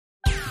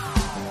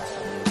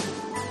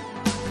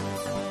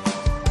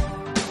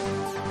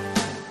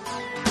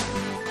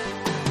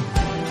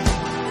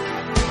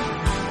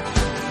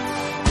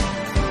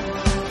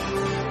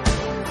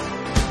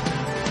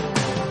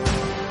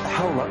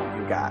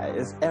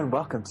and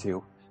welcome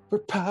to We're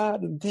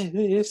Part of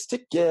This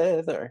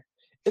Together.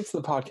 It's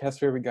the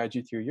podcast where we guide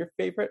you through your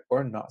favorite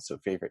or not so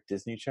favorite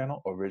Disney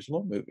Channel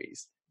original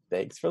movies.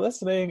 Thanks for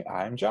listening.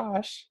 I'm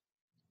Josh.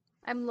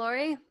 I'm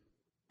Lori.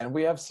 And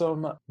we have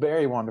some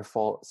very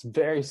wonderful, some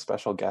very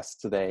special guests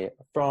today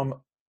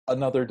from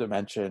another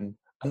dimension,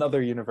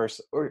 another universe,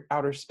 or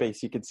outer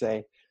space, you could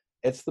say.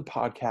 It's the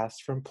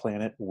podcast from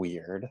Planet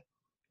Weird.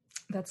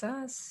 That's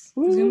us.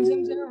 Woo! Zoom,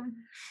 zoom, zoom.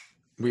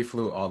 We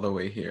flew all the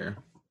way here.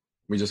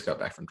 We just got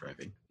back from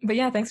driving. But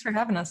yeah, thanks for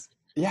having us.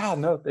 Yeah,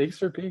 no, thanks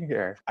for being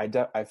here.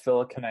 I feel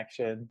a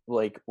connection,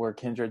 like we're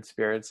kindred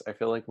spirits. I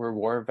feel like we're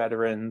war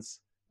veterans.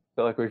 I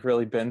feel like we've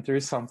really been through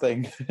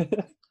something.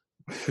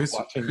 Who's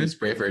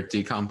braver,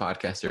 decom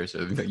podcasters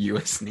or the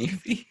U.S.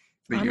 Navy?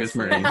 The U.S.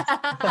 Marines?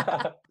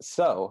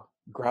 So,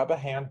 grab a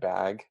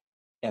handbag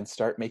and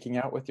start making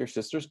out with your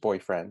sister's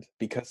boyfriend,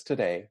 because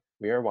today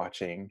we are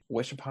watching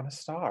Wish Upon a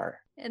Star.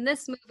 In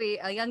this movie,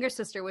 a younger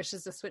sister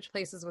wishes to switch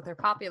places with her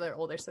popular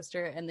older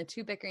sister, and the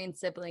two bickering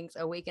siblings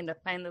awaken to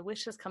find the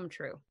wishes come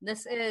true.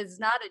 This is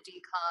not a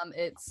DCOM,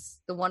 it's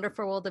The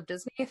Wonderful World of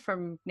Disney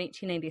from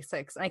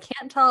 1986. And I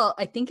can't tell,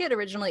 I think it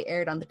originally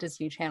aired on the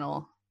Disney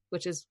Channel,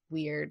 which is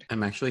weird.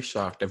 I'm actually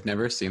shocked. I've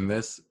never seen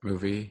this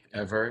movie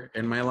ever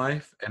in my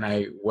life, and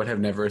I would have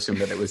never assumed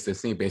that it was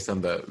Disney based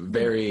on the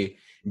very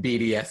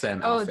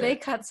BDSM Oh, outfit. they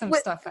cut some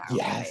stuff out.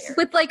 Yes.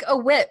 With like a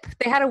whip.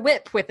 They had a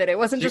whip with it. It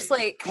wasn't just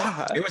like...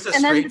 God. It was a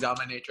And then- straight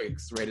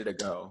dominatrix ready to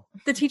go.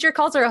 The teacher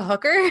calls her a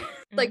hooker,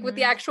 like with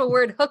the actual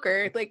word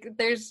hooker. Like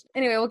there's...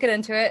 Anyway, we'll get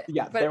into it.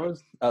 Yeah, there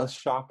was a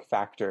shock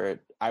factor.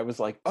 I was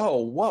like,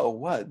 oh, whoa,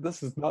 what?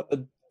 This is not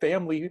the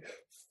family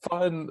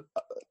fun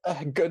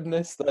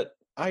goodness that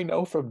I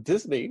know from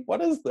Disney.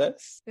 What is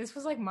this? This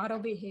was like model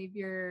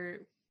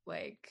behavior,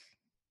 like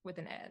with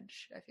an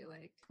edge, I feel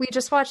like. We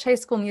just watched High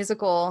School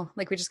Musical,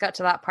 like we just got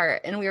to that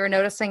part, and we were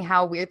noticing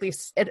how weirdly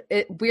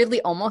it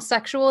weirdly almost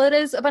sexual it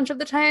is a bunch of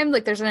the time.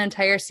 Like there's an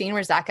entire scene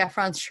where Zac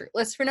Efron's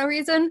shirtless for no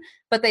reason,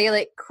 but they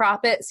like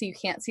crop it so you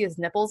can't see his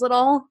nipples at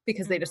all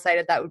because they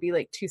decided that would be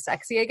like too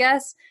sexy, I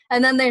guess.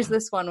 And then there's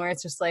this one where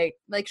it's just like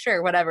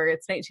sure, whatever,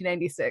 it's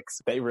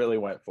 1996. They really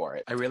went for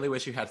it. I really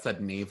wish you had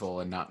said navel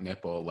and not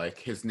nipple. Like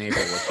his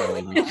navel was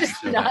totally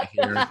Just show not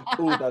that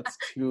here. Ooh, that's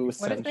too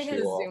What if they had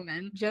sensual. Zoom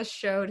in. Just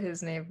showed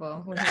his navel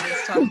when he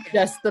was talking.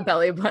 Just the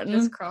belly button.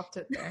 Just cropped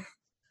it there.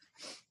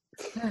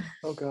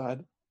 Oh,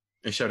 God.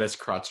 It showed us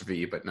crotch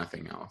V, but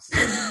nothing else.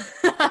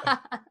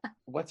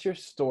 What's your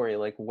story?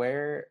 Like,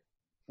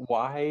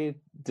 why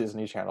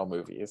Disney Channel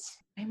movies?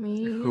 I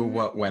mean, Who,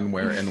 what, when,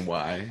 where, and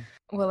why?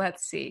 well,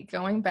 let's see.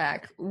 Going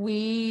back,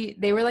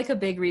 they were like a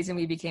big reason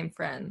we became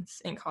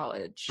friends in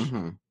college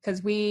Mhm.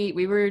 because we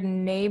were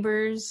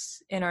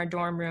neighbors in our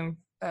dorm room.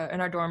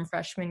 In our dorm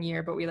freshman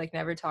year, but we like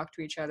never talked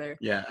to each other.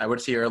 Yeah, I would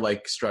see her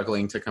like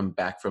struggling to come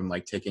back from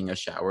like taking a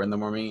shower in the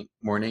morning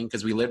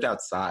because we lived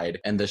outside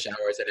and the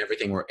showers and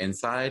everything were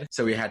inside.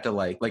 So we had to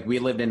like we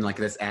lived in like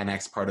this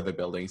annex part of the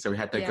building. So we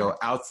had to go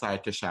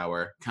outside to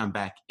shower, come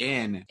back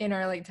in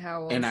our like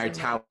towels. in our and,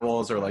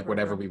 towels or like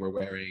whatever we were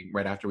wearing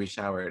right after we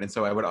showered. And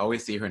so I would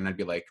always see her and I'd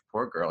be like,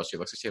 poor girl, she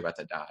looks like she's about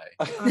to die.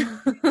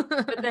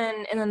 But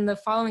then the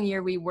following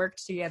year we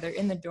worked together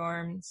in the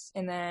dorms,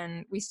 and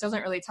then we still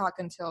didn't really talk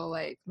until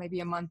like maybe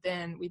a month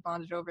in. We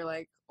bonded over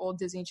like old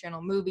Disney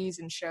Channel movies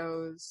and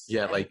shows.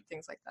 Yeah, and like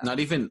things like that. Not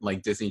even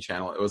like Disney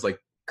Channel. It was like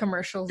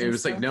Commercials. it and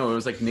was stuff. like no, it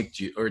was like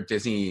or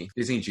Disney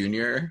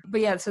Junior. But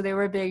yeah, so they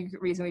were a big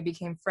reason we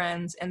became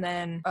friends. And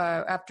then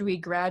after we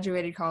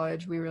graduated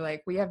college, we were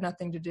like, we have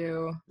nothing to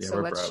do, Yeah, so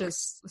we're let's broke.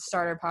 just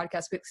start our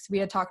podcast. Because we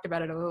had talked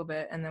about it a little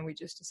bit, and then we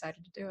just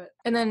decided to do it.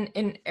 And then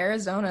in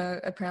Arizona,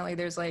 apparently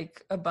there's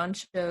like a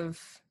bunch of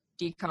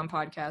decom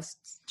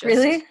podcasts.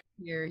 Really?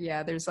 Here,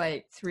 yeah, there's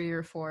like 3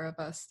 or 4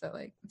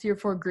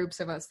 groups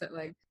of us that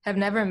like have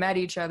never met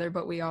each other,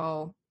 but we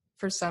all,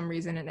 for some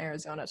reason in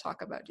Arizona,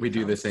 talk about We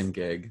do the decoms. same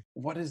gig.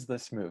 What is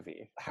this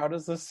movie? How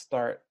does this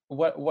start?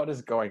 What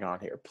is going on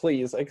here?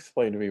 Please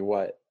explain to me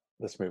what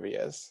this movie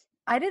is.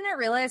 I didn't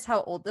realize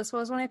how old this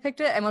was when I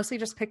picked it. I mostly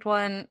just picked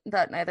one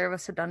that neither of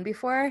us had done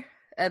before,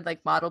 and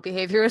like model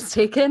behavior was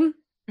taken.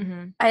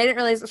 Mm-hmm. I didn't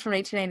realize it was from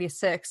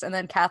 1996, and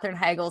then Katherine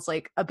Heigl's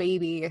like a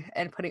baby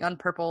and putting on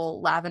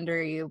purple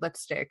lavendery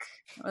lipstick.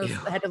 I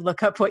had to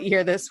look up what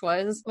year this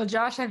was. Well,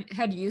 Josh,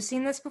 had you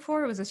seen this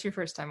before, or was this your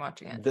first time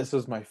watching it? This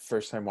was my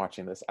first time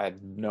watching this. I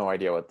had no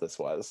idea what this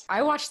was.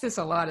 I watched this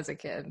a lot as a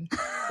kid.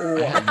 I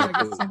had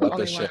Like, it's no the clue what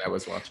only the shit one. I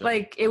was watching.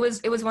 Like it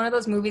was one of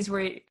those movies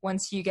where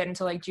once you get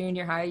into like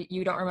junior high,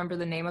 you don't remember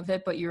the name of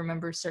it, but you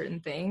remember certain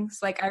things.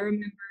 Like I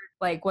remember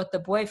like what the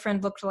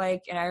boyfriend looked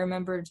like, and I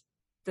remembered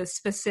the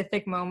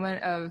specific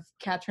moment of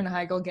Katherine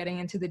Heigl getting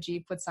into the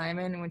Jeep with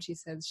Simon when she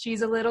says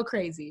she's a little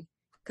crazy,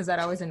 because that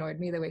always annoyed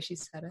me the way she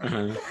said it.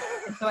 Uh-huh.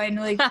 And so I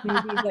know like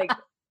these like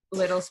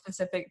little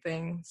specific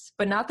things,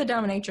 but not the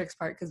dominatrix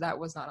part, because that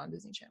was not on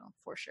Disney Channel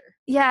for sure.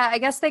 Yeah, I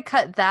guess they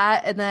cut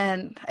that, and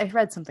then I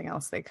read something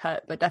else they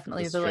cut, but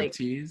definitely the like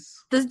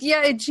tease.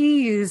 yeah,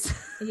 geez.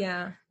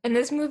 Yeah. And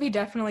this movie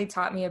definitely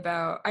taught me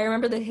about, I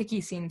remember the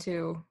hickey scene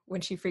too, when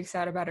she freaks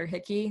out about her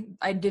hickey.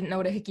 I didn't know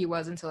what a hickey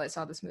was until I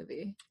saw this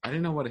movie. I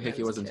didn't know what a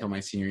hickey was until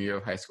my senior year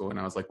of high school, and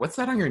I was like, what's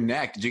that on your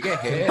neck? Did you get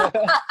hit?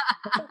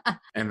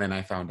 And then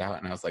I found out,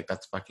 and I was like,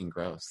 that's fucking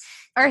gross.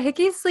 Are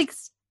hickeys like,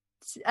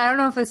 I don't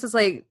know if this is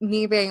like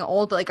me being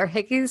old, but like are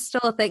hickeys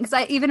still a thing?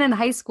 Because even in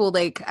high school,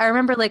 like I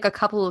remember like a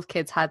couple of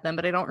kids had them,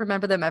 but I don't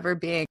remember them ever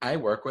being. I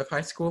work with high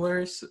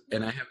schoolers,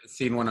 and I haven't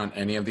seen one on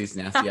any of these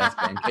nasty ass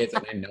band kids,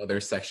 and I know they're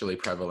sexually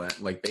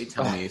prevalent. Like they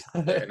tell me,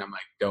 and I'm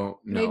like, don't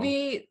know.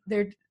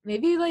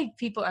 Maybe like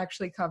people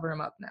actually cover them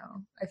up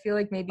now. I feel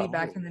like maybe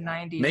back in the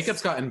 90s.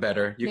 Makeup's gotten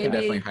better. You can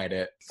definitely hide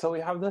it. So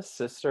we have this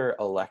sister,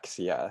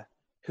 Alexia,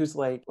 who's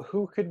like,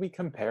 who could we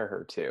compare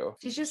her to?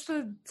 She's just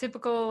the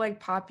typical like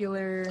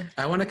popular.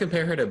 I want to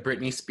compare her to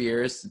Britney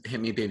Spears.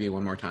 Hit Me Baby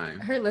One More Time.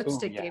 Her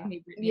lipstick gave me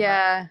Britney.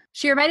 Yeah.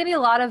 She reminded me a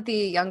lot of the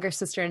younger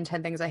sister in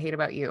 10 Things I Hate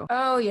About You.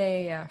 Oh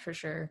yeah, for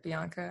sure.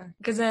 Bianca.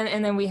 Because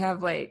then we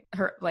have like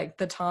her, like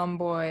the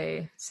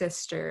tomboy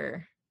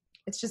sister.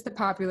 It's just the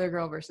popular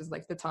girl versus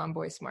like the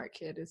tomboy smart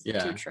kid is the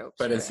two tropes.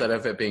 But instead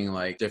of it being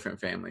like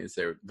different families,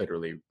 they're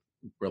literally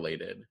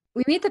related.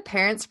 We meet the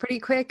parents pretty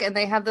quick, and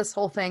they have this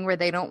whole thing where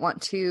they don't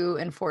want to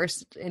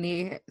enforce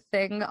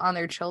anything on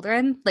their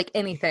children, like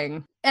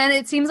anything. And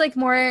it seems like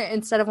more,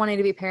 instead of wanting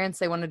to be parents,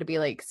 they wanted to be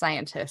like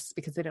scientists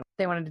because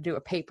they wanted to do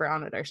a paper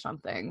on it or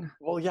something.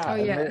 Well,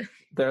 yeah.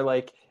 They're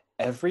like,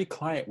 every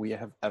client we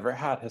have ever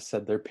had has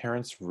said their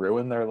parents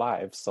ruined their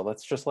lives, so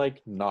let's just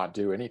like not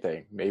do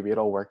anything. Maybe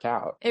it'll work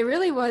out. It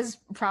really was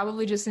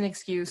probably just an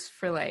excuse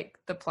for like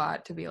the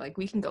plot to be like,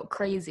 we can go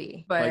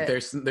crazy, but like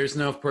there's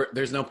no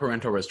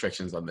parental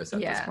restrictions on this at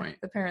this point.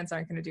 The parents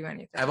aren't going to do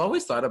anything. I've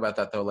always thought about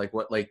that though. Like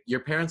what? Like your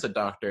parents a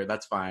doctor,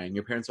 that's fine.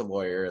 Your parents a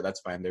lawyer, that's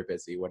fine. They're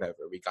busy, whatever.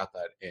 We got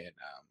that in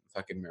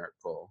fucking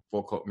Miracle,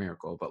 full quote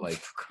Miracle. But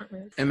like,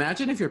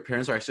 imagine if your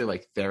parents are actually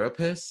like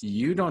therapists.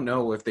 You don't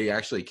know if they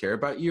actually care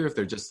about you, or if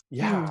they're just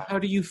how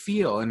do you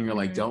feel? And you're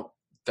like, don't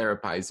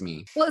therapize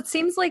me. Well, it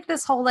seems like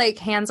this whole like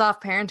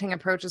hands-off parenting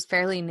approach is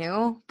fairly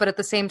new, but at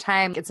the same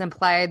time, it's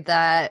implied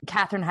that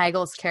Katherine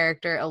Heigl's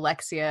character,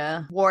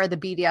 Alexia, wore the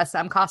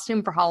BDSM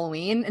costume for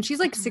Halloween, and she's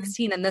like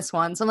 16 in this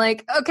one. So I'm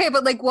like, okay,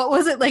 but like, what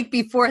was it like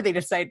before they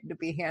decided to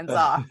be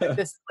hands-off?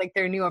 This like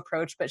their new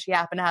approach, but she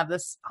happened to have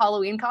this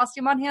Halloween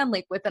costume on hand,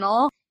 like whip and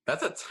all.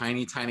 That's a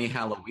tiny, tiny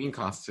Halloween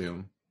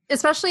costume.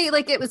 Especially,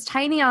 like, it was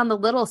tiny on the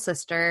little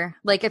sister.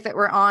 Like, if it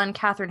were on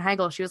Katherine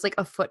Heigl, she was, like,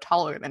 a foot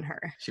taller than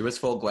her. She was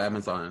full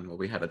Glamazon. Well,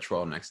 we had a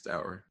troll next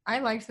hour.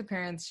 I liked the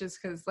parents just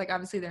because, like,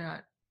 obviously they're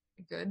not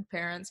good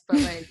parents, but,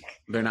 like...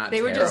 they're not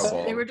they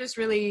terrible. They were just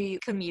really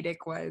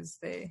comedic-wise.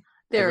 They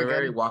were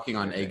very walking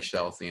on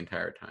eggshells the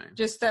entire time.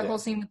 Just that whole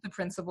scene with the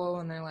principal,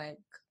 and they're like,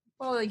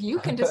 well, like, you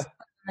can just...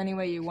 any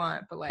way you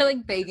want, but like they're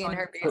like begging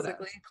her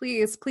basically,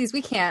 please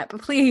we can't,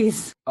 but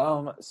please.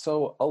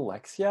 So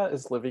Alexia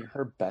is living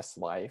her best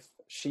life.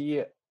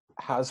 She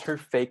has her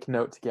fake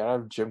note to get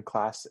out of gym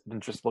class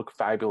and just look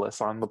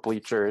fabulous on the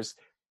bleachers.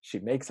 She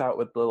makes out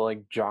with the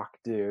like jock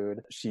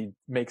dude. She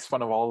makes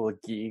fun of all the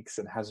geeks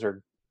and has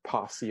her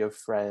posse of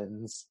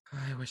friends.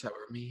 I wish that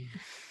were me.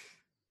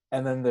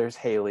 And then there's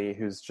Haley,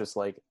 who's just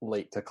like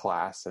late to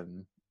class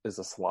and is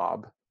a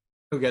slob.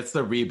 Who gets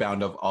the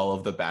rebound of all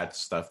of the bad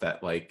stuff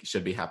that like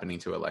should be happening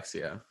to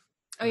Alexia.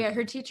 Oh yeah,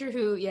 her teacher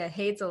who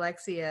hates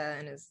Alexia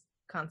and is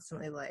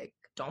constantly like,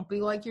 don't be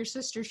like your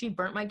sister, she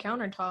burnt my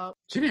countertop.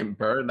 She didn't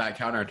burn that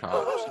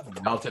countertop.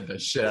 She melted the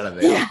shit out of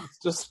it. Yeah, it's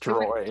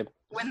destroyed.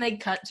 When they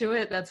cut to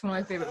it, that's one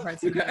of my favorite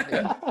parts of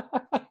the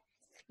movie.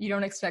 You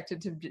don't expect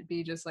it to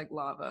be just like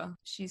lava.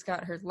 She's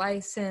got her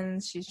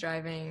license, she's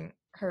driving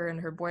her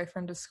and her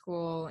boyfriend to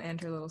school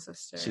and her little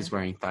sister. She's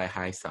wearing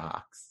thigh-high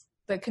socks.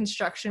 The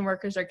construction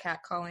workers are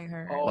catcalling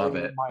her. Oh, love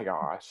it. My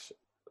gosh.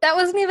 That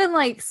wasn't even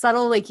like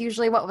subtle. Like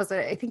usually, what was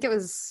it? I think it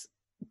was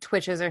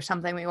Twitches or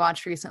something we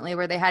watched recently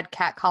where they had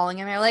catcalling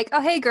and they're like,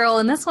 oh, hey girl.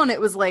 And this one, it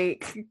was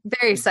like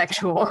very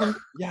sexual.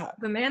 Yeah.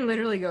 The man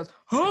literally goes,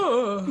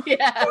 oh.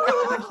 Yeah.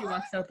 When he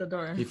walks out the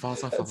door. He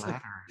falls off a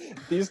ladder.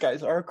 These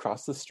guys are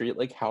across the street.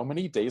 Like, how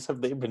many days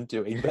have they been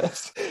doing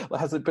this?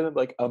 Has it been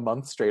like a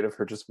month straight of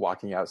her just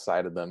walking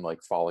outside and then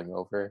like falling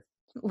over?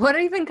 What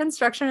even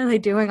construction are they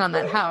doing on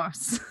that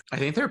house? I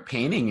think they're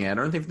painting it. I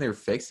don't think they're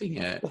fixing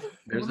it.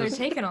 They're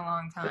taking a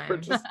long time. They're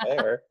just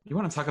there. You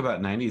want to talk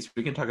about 90s?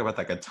 We can talk about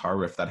that guitar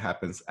riff that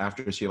happens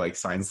after she like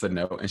signs the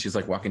note and she's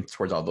like walking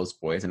towards all those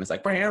boys and it's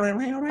like, and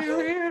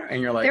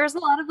you're like, there was a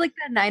lot of like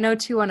the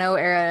 90210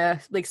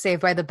 era, like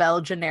Saved by the Bell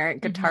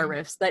generic guitar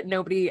riffs that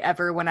nobody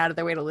ever went out of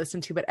their way to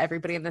listen to, but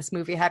everybody in this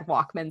movie had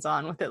Walkmans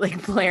on with it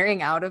like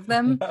blaring out of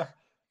them.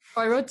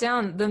 I wrote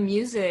down the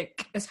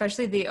music,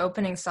 especially the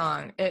opening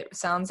song. It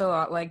sounds a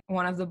lot like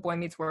one of the Boy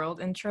Meets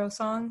World intro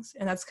songs,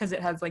 and that's because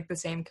it has like the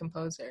same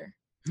composer.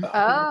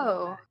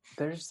 Oh.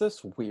 There's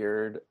this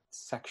weird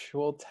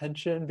sexual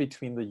tension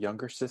between the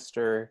younger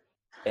sister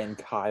and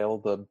Kyle,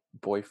 the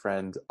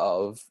boyfriend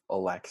of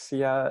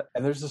Alexia.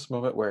 And there's this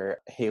moment where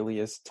Haley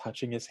is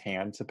touching his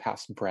hand to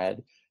pass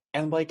bread,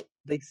 and like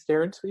they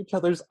stare into each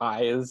other's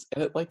eyes,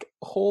 and it like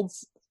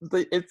holds.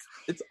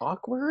 It's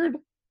awkward.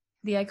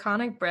 The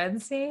iconic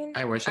bread scene.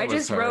 I wish it I was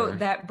just her. wrote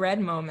that bread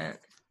moment.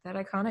 That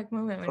iconic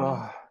moment.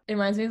 It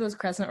reminds me of those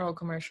crescent roll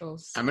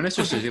commercials. I'm gonna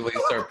strategically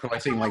start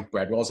placing like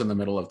bread rolls in the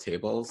middle of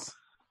tables.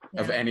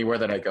 Of anywhere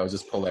that I go,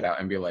 just pull it out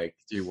and be like,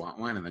 "Do you want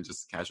one?" And then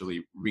just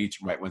casually reach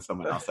right when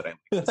someone else that I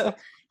like.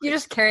 You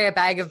just carry a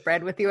bag of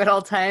bread with you at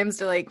all times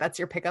to like that's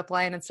your pickup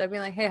line instead of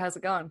being like, "Hey, how's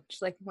it going?"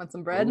 She's like, "Want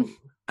some bread?" Ooh.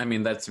 I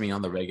mean, that's me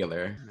on the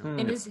regular.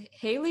 And is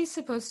Haley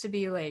supposed to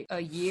be like a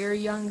year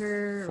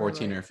younger?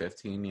 14 or like,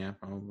 15, yeah,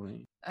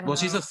 probably. Well, know.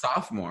 She's a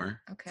sophomore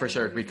for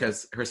sure maybe.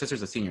 because her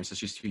sister's a senior, so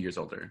she's 2 years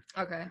older.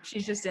 Okay,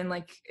 she's just in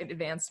like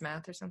advanced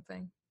math or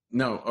something.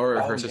 No, or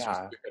her sister's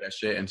good at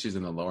shit, and she's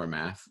in the lower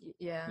math.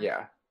 Yeah.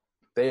 Yeah.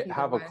 They Either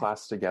have way. a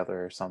class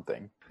together or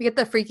something. We get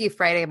the Freaky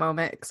Friday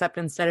moment, except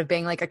instead of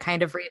being like a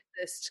kind of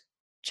racist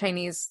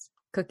Chinese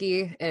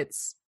cookie,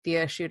 it's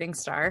via shooting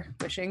star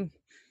wishing.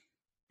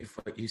 If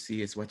what you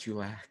see is what you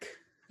lack.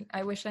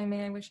 I wish I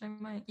may, I wish I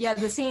might. Yeah,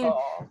 the scene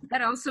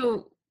that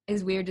also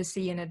is weird to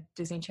see in a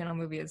Disney Channel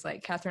movie is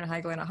like Katherine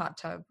Heigl in a hot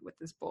tub with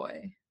this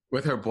boy.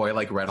 With her boy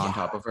like right on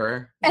top of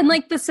her. And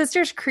like the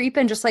sisters creep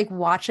and just like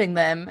watching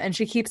them, and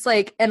she keeps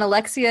like, and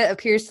Alexia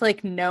appears to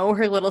like know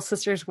her little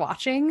sister's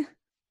watching.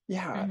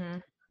 Yeah. Mm-hmm.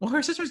 Well,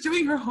 her sister's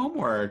doing her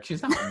homework.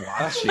 She's not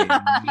watching.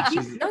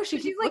 She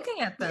keeps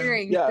looking at them.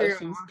 Peering Yeah, through.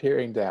 she's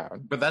peering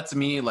down. But that's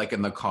me like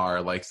in the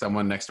car, like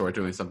someone next door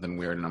doing something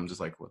weird, and I'm just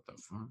like, what the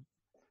fuck?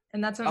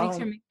 And that's what makes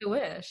her make the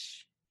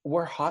wish.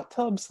 Were hot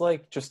tubs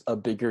like just a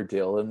bigger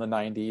deal in the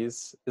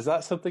 90s? Is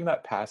that something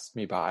that passed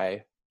me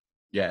by?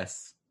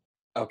 Yes.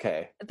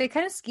 Okay. They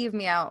kind of skeeve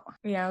me out.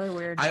 Yeah, they're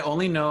weird. I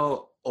only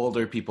know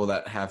older people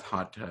that have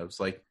hot tubs.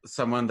 Like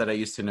someone that I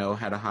used to know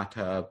had a hot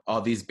tub.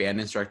 All these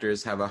band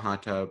instructors have a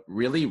hot tub.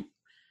 Really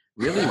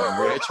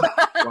rich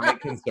white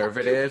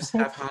conservatives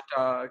have hot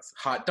dogs.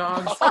 Hot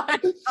dogs?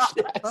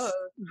 Yes.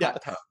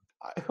 Yes.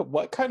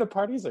 What kind of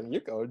parties are you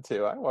going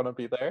to? I want to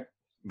be there.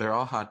 They're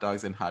all hot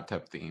dogs and hot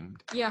tub themed.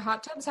 Yeah,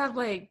 hot tubs have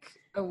like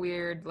a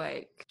weird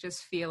like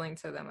just feeling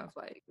to them of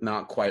like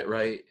Not quite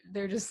right.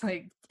 they're just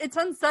like It's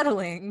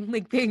unsettling,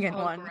 like being in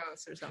one.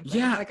 gross or something.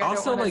 Yeah, like, I don't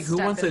also wanna like who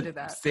step wants into to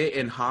that. sit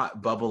in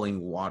hot bubbling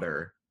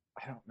water?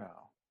 I don't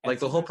know. Like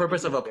the whole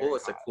purpose of a Very pool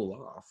is to hot. cool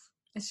off.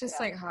 It's just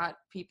like hot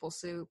people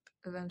soup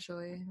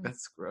eventually.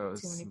 That's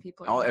gross. Too many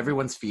people.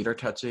 Everyone's feet are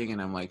touching,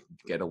 and I'm like,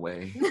 get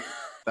away.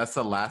 That's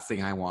the last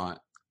thing I want.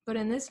 But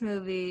in this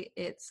movie,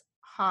 it's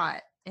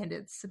hot and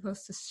it's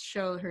supposed to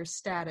show her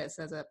status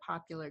as a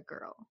popular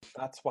girl.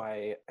 That's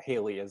why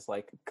Haley is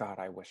like, God,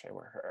 I wish I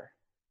were her.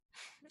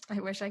 I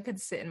wish I could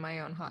sit in my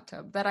own hot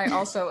tub that I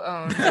also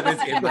own. That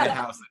is in my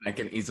house and I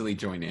can easily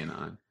join in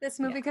on. This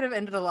movie could have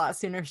ended a lot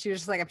sooner if she was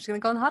just like, I'm just gonna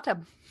go in the hot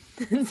tub.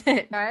 That's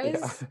it.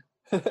 Guys,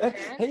 Yeah. parents,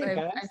 Hey, I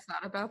guys.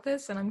 thought about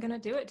this and I'm gonna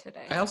do it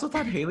today. I also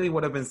thought Haley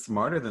would have been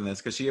smarter than this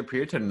because she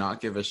appeared to not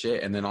give a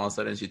shit, and then all of a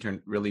sudden she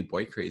turned really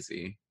boy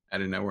crazy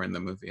out of nowhere in the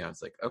movie. I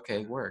was like,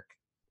 okay, work.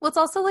 Well, it's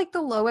also like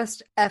the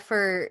lowest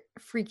effort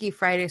Freaky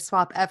Friday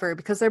swap ever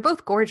because they're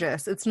both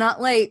gorgeous. It's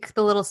not like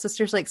the little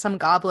sisters like some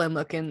goblin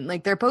looking.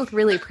 Like they're both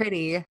really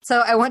pretty. So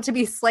I want to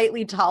be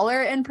slightly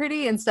taller and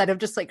pretty instead of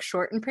just like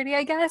short and pretty,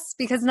 I guess,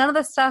 because none of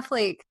the stuff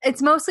like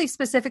it's mostly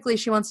specifically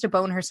she wants to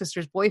bone her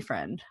sister's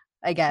boyfriend,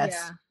 I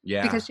guess.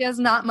 Yeah. Because she has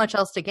not much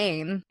else to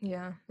gain.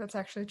 Yeah, that's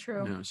actually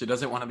true. No, she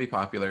doesn't want to be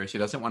popular. She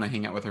doesn't want to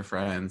hang out with her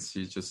friends.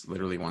 She just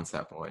literally wants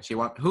that boy.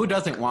 Who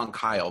doesn't want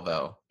Kyle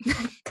though?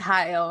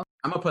 Kyle.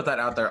 I'm gonna put that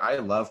out there. I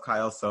love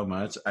Kyle so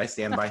much. I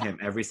stand by him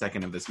every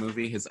second of this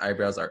movie. His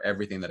eyebrows are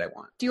everything that I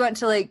want. Do you want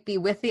to like be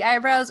with the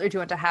eyebrows or do you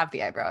want to have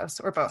the eyebrows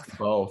or both?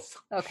 Both.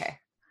 Okay.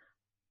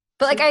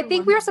 But like I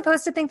think we were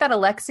supposed to think that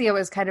Alexia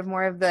was kind of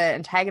more of the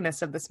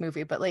antagonist of this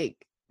movie, but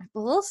like the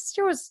little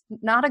sister was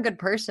not a good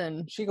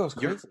person. She goes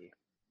crazy.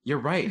 You're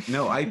right.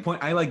 No,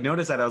 I like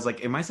noticed that. I was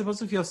like, am I supposed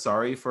to feel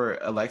sorry for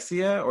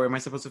Alexia or am I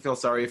supposed to feel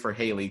sorry for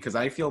Haley? Because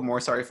I feel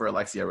more sorry for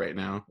Alexia right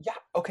now. Yeah,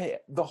 okay.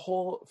 The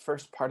whole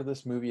first part of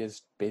this movie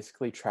is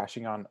basically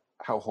trashing on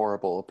how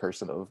horrible a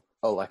person of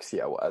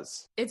Alexia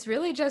was. It's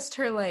really just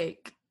her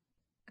like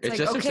It's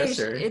just her okay,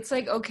 sister. it's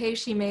like okay,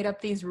 she made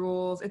up these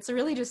rules. It's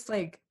really just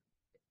like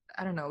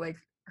I don't know, like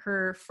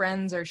her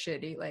friends are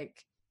shitty.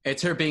 Like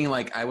It's her being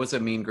like, I was a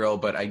mean girl,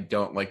 but I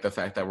don't like the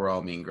fact that we're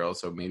all mean girls,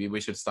 so maybe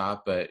we should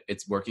stop, but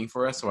it's working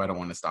for us, so I don't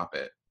want to stop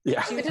it.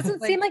 Yeah. It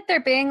doesn't seem like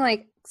they're being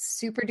like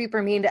super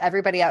duper mean to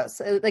everybody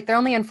else. Like they're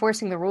only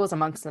enforcing the rules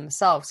amongst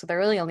themselves, so they're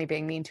really only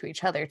being mean to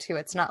each other too.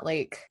 It's not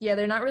like yeah,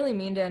 they're not really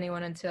mean to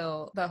anyone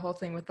until the whole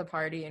thing with the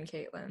party and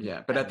Caitlyn.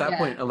 Yeah, but at that Yeah.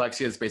 point,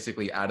 Alexia is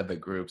basically out of the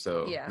group,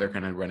 so Yeah. they're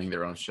kind of running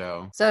their own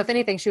show. so. If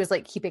anything, she was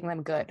like keeping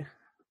them good.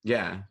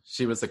 Yeah,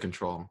 she was the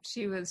control.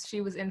 She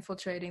was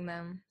infiltrating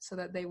them so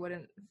that they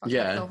wouldn't fuck up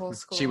Yeah, the whole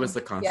school. she was the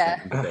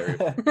constant. There.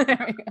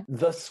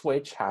 The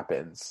switch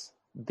happens.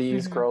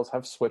 These Mhm. girls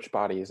have switch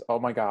bodies. Oh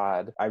my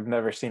god. I've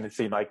never seen a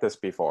scene like this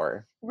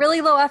before.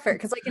 Really low effort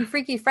because like in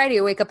Freaky Friday,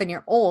 you wake up and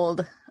you're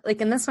old.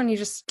 Like in this one, you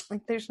just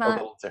like there's A not.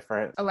 little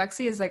different.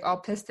 Alexia is like all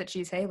pissed that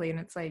she's Haley, and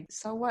it's like,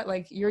 so what?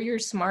 Like, you're your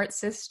smart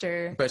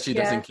sister. But she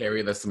Yeah. doesn't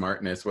carry the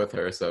smartness with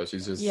her, so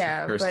she's just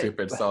her but-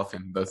 stupid self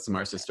in the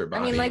smart sister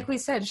body. I mean, like we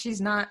said,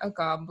 she's not a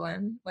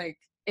goblin. Like,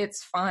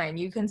 it's fine.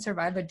 You can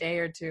survive a day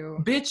or two.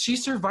 bitch, she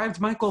survived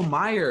Michael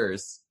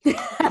Myers.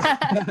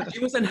 She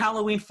was in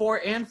Halloween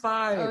 4 and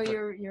 5. Oh,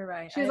 you're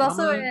right. She was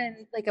also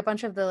in like a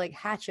bunch of the like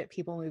Hatchet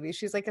people movies.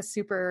 She's like a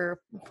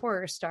super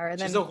horror star. And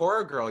She's then a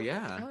horror girl,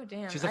 yeah. Oh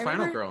damn! She's a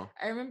final girl.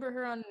 I remember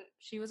her on.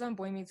 She was on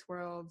Boy Meets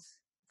World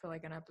for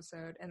like an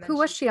episode, and then who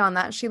was she on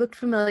that? She looked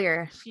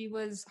familiar. She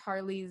was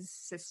Harley's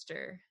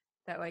sister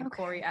that like Okay.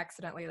 Corey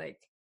accidentally like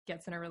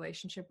gets in a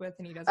relationship with,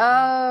 and he doesn't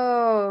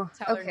Oh,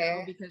 tell her no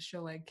okay. because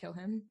she'll like kill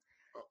him.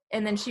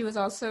 And then she was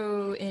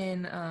also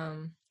in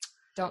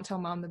Don't Tell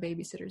Mom the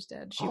Babysitter's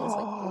Dead. She was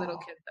like a little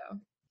kid though.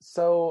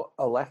 So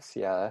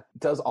Alexia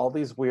does all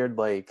these weird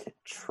like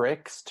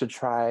tricks to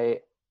try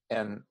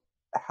and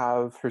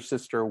have her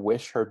sister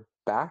wish her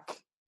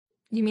back.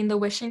 You mean the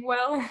wishing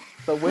well?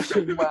 The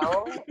wishing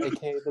well,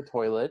 aka the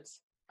toilet.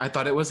 I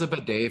thought it was a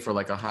bidet for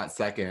like a hot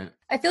second.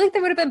 I feel like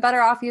they would have been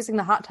better off using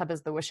the hot tub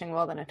as the wishing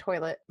well than a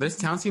toilet. This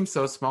town seems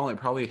so small, it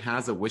probably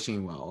has a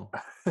wishing well.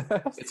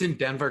 It's in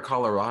Denver,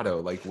 Colorado.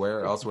 Like,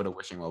 where else would a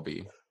wishing well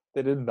be?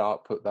 They did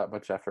not put that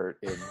much effort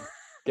in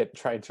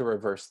trying to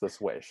reverse this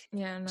wish.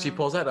 Yeah, no. She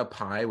pulls out a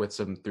pie with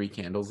some 3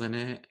 candles in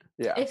it.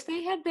 Yeah. If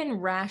they had been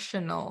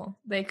rational,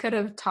 they could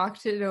have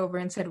talked it over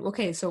and said,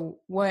 okay, so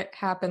what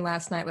happened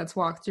last night? Let's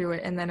walk through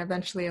it. And then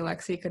eventually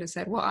Alexia could have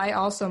said, well, I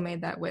also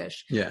made that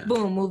wish. Yeah.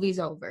 Boom, movie's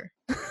over.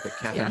 But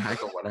Katherine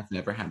Heigl would have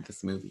never had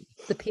this movie.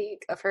 The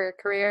peak of her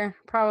career,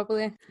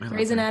 probably. I love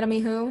Grey's her. Anatomy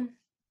who?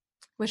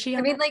 Was she I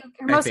on mean, that? like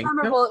her I most think so.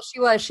 memorable,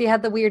 she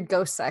had the weird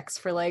ghost sex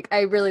for like,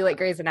 I really like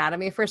Grey's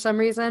Anatomy for some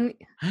reason,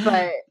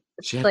 but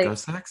She had like-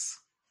 ghost sex?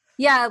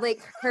 yeah,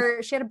 like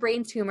she had a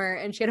brain tumor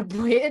and she had a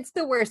boy. It's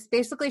the worst.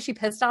 Basically, she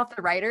pissed off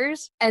the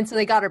writers, and so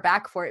they got her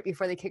back for it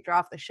before they kicked her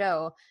off the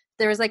show.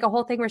 There was like a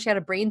whole thing where she had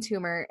a brain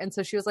tumor, and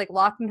so she was like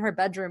locked in her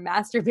bedroom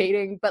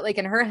masturbating, but like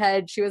in her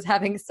head, she was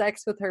having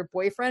sex with her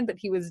boyfriend, but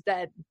he was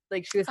dead.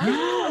 Like she was,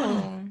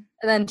 Oh. and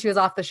then she was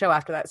off the show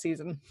after that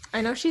season.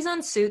 I know she's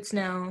on Suits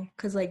now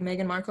because like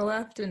Meghan Markle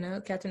left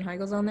and Katherine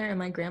Heigl's on there, and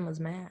my grandma's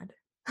mad.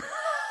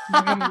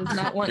 My grandma does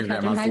not want Your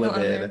Katherine grandma's Heigl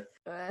on there. livid.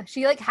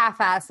 She like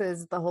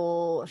half-asses the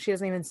whole. She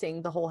doesn't even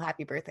sing the whole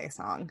 "Happy Birthday"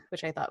 song,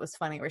 which I thought was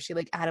funny. Where she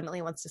like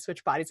adamantly wants to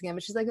switch bodies again,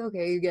 but she's like,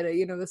 "Okay, you get it,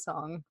 you know the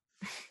song."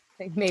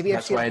 Like maybe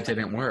That's if she, why it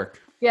didn't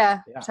work. yeah,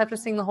 Yeah. just have to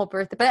sing the whole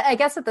birthday. But I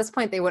guess at this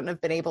point they wouldn't have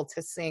been able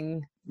to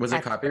sing. Was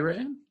it Happy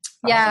copywritten?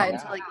 Yeah, Oh,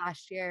 until like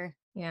last year.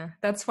 Yeah,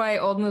 that's why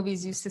old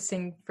movies used to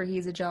sing for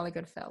 "He's a Jolly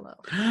Good Fellow"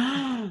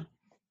 I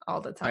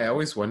all the time.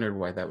 always wondered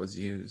why that was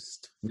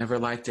used. Never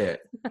liked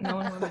it. No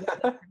one wanted to sing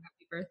for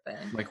Happy Birthday.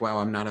 Like, wow,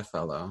 I'm not a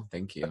fellow.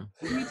 Thank you.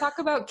 Can we talk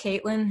about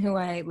Caitlin, who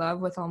I love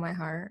with all my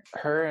heart?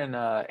 Her and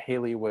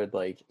Haley would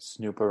like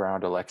snoop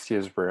around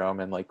Alexia's room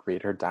and like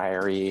read her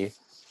diary.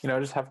 You know,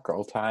 just have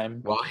girl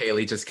time. While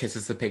Haley just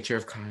kisses the picture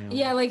of Kyle.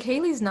 Yeah, like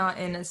Haley's not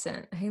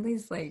innocent.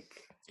 Haley's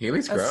like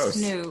Haley's a gross.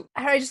 snoop.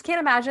 I just can't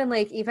imagine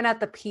like even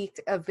at the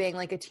peak of being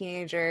like a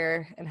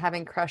teenager and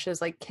having crushes,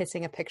 like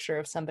kissing a picture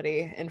of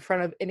somebody in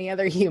front of any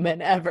other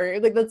human ever.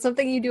 Like that's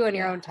something you do on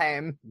your own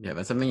time. Yeah,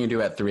 that's something you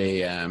do at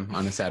 3 a.m.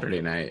 on a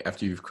Saturday night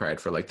after you've cried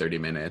for like 30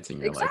 minutes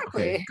and you're like,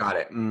 okay, Exactly. got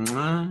it.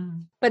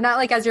 Mwah. But not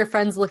like as your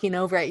friend's looking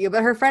over at you.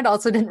 But her friend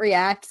also didn't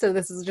react, so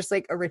this is just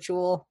like a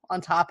ritual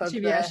on top of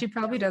She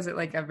probably does it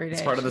like every day.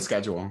 It's part of the She's-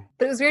 schedule.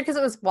 But it was weird because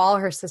it was while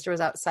her sister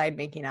was outside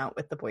making out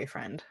with the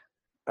boyfriend.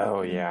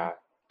 Oh yeah.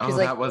 She's Oh,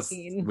 like that was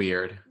 15.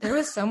 weird. There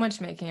was so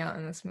much making out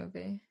in this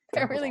movie.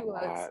 There That really a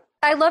was. lot.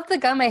 I loved the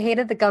gum. I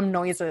hated the gum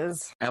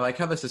noises. I like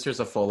how the sister's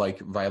a full like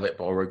Violet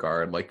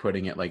Beauregard, like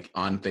putting it like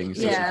on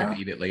things so Yeah. she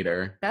can eat it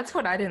later. That's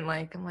what I didn't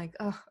like. I'm like,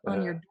 oh,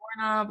 on your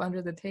doorknob,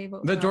 under the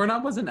table. The No.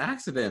 doorknob was an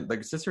accident.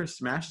 Like sister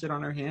smashed it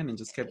on her hand and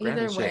just kept Either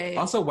grabbing way. shit.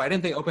 Also, why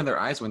didn't they open their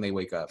eyes when they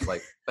wake up?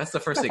 Like that's the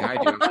first thing I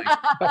do. I'm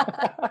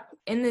like,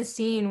 In the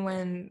scene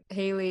when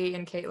Haley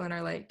and Caitlin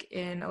are like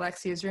in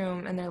Alexia's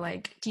room and they're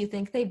like, do you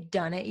think they've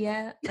done it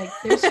yet? Like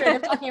they're straight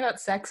up talking about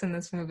sex in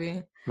this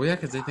movie. well, yeah,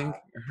 because they think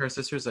her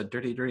sister's a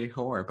dirty, dirty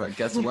whore. But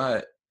guess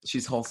what?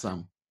 She's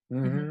wholesome.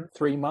 Mhm.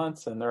 3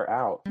 months and they're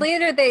out.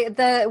 Later,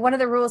 one of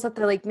the rules that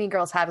the like Mean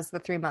Girls have is the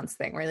 3 months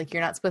thing, where like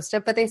you're not supposed to.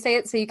 But they say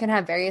it so you can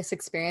have various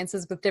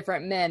experiences with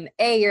different men.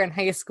 A, you're in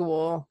high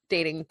school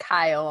dating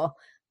Kyle.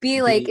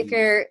 B, like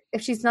B.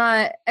 if she's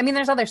not. I mean,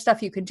 there's other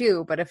stuff you could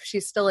do, but if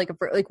she's still like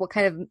what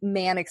kind of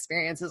man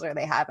experiences are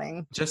they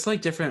having? Just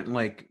like different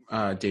like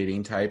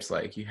dating types.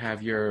 Like you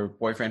have your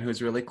boyfriend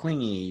who's really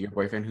clingy, your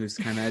boyfriend who's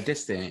kind of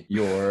distant,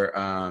 your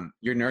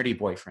nerdy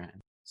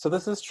boyfriend. So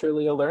this is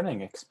truly a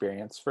learning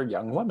experience for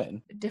young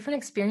women. Different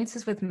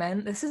experiences with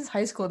men. This is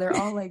high school. They're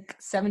all like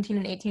 17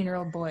 and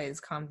 18-year-old boys.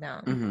 Calm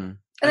down. Mm-hmm.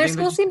 And their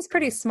school seems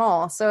pretty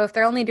small, so if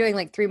they're only doing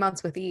like 3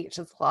 months with each,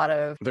 it's a lot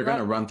of. They're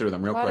gonna run through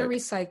them A real lot quick. of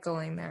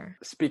recycling there.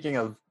 Speaking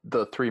of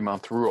the 3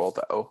 month rule,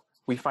 though,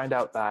 we find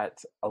out that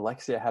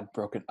Alexia had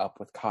broken up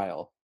with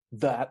Kyle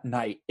that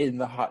night in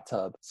the hot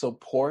tub. So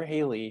poor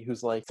Haley,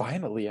 who's like,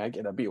 finally I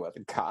get to be with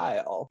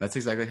Kyle. That's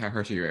exactly how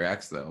Hershey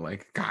reacts, though.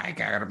 Like, I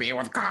gotta be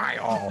with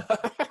Kyle.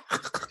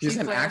 She's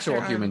an like,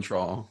 actual human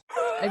troll.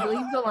 I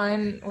believe the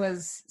line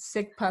was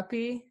sick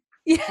puppy.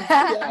 Yeah.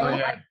 I Oh, don't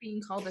yeah. like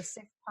being called a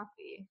sick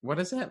puppy. What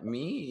does that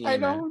mean? I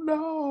don't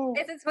know.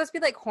 Is it supposed to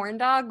be like horn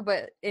dog,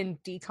 but in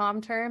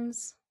decom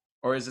terms?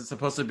 Or is it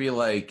supposed to be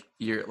like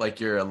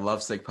you're a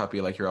lovesick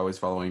puppy, like you're always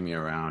following me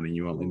around and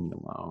you won't leave me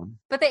alone?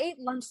 But they ate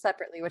lunch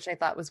separately, which I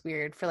thought was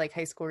weird for like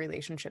high school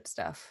relationship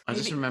stuff. I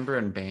just remember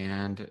in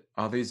band,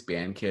 all these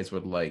band kids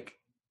would like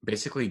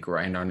basically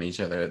grind on each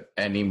other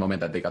any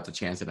moment that they got the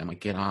chance, and I'm like,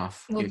 get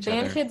off Well, each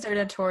band other. kids are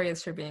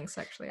notorious for being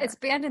sexually It's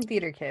active. band and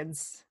theater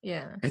kids.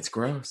 Yeah. It's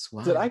gross.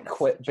 Why? Did I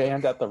quit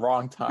band at the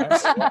wrong time?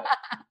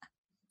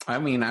 I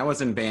mean, I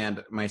was in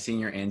band my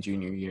senior and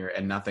junior year,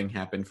 and nothing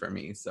happened for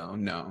me. So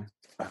no.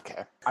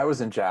 Okay. I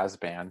was in jazz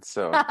band,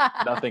 so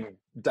nothing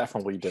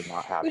definitely did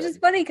not happen. Which is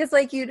funny because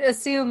like you'd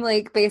assume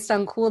like based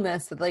on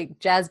coolness that like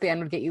jazz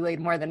band would get you laid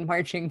more than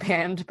marching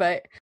band,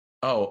 but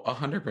Oh,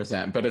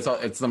 100%. But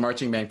it's the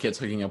marching band kids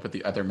hooking up with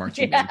the other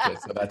marching band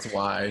kids, so that's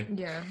why.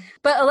 Yeah.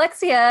 But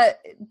Alexia,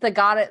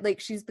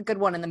 she's the good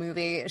one in the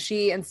movie.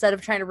 She, instead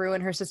of trying to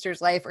ruin her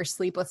sister's life or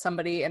sleep with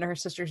somebody in her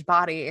sister's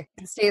body,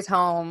 stays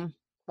home,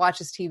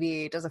 watches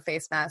TV, does a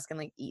face mask, and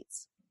like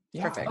eats.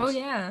 Yeah. Perfect. Oh,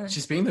 yeah.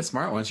 She's being the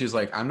smart one. She's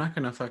like, I'm not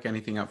gonna fuck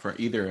anything up for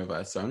either of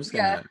us, so I'm just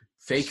gonna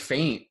fake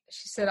faint.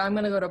 She said, I'm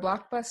going to go to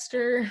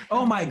Blockbuster.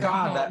 Oh my Go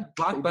god, home. that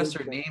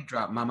Blockbuster name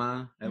drop,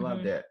 mama. I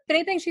loved it. If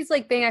anything, she's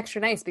like being extra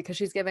nice because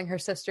she's giving her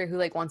sister who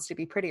like wants to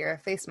be prettier a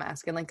face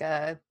mask and like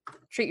a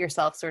treat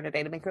yourself sort of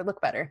day to make her look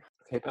better.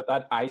 Okay, but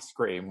that ice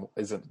cream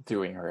isn't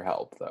doing her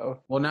help, though.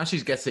 Well, now she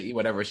gets to eat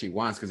whatever she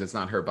wants because it's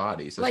not her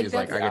body. So Like, she's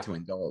like, I that's- get to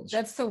indulge.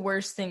 That's the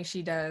worst thing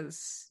she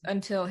does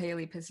until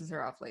Haley pisses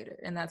her off later.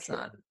 And that's Sure.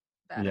 not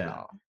bad Yeah. at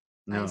all.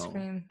 No, Ice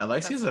cream.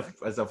 Alexia's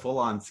That's is a full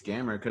on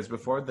scammer because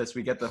before this,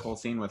 we get the whole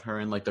scene with her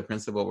and like the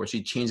principal where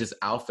she changes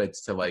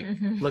outfits to like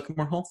Mhm. look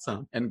more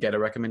wholesome and get a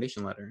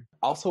recommendation letter.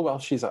 Also, while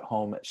she's at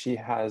home, she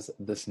has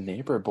this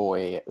neighbor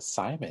boy,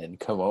 Simon,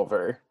 come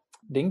over.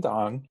 Ding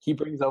dong. He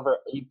brings over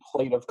a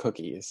plate of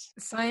cookies.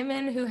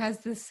 Simon, who has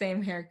the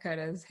same haircut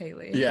as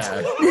Haley.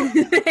 Yeah,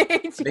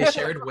 they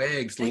shared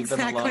wigs. Leave them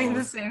Exactly alone.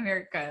 the same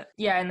haircut.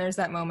 Yeah, and there's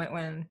that moment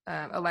when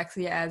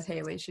Alexia as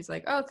Haley, she's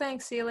like, oh,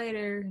 thanks, see you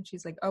later. And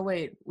she's like, oh,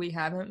 wait, we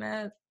haven't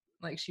met?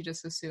 Like, she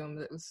just assumed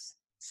it was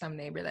some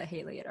neighbor that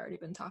Haley had already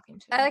been talking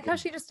to. I like how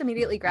she just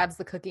immediately grabs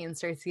the cookie and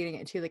starts eating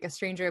it too. Like a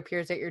stranger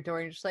appears at your door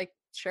and you're just like,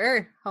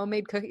 sure,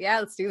 homemade cookie. Yeah,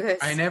 let's do this.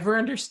 I never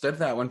understood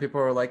that when people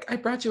were like, I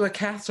brought you a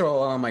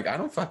casserole. I'm like, I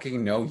don't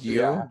fucking know you.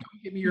 Yeah. Don't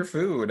give me your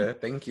food.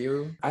 Thank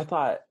you. I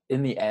thought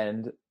in the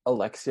end,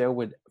 Alexia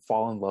would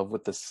fall in love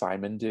with the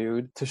Simon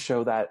dude to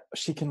show that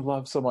she can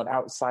love someone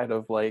outside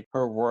of like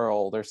her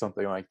world or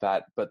something like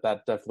that. But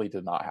that definitely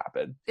did not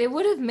happen. It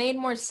would have made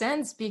more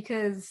sense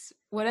because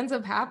what ends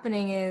up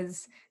happening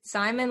is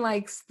Simon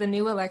likes the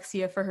new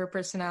Alexia for her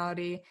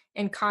personality,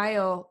 and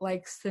Kyle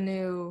likes the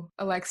new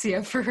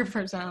Alexia for her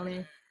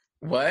personality.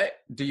 What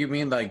do you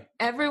mean? Like,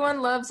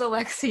 Everyone loves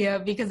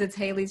Alexia because it's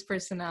Haley's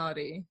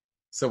personality.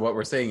 so what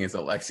we're saying is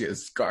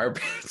Alexia's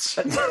garbage.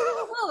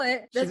 Well,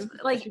 That's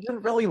like She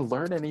didn't really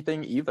learn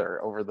anything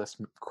either over this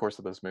course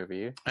of this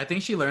movie. I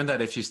think she learned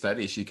that if she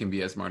studies, she can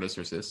be as smart as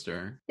her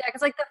sister. yeah,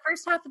 because like the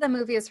first half of the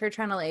movie is her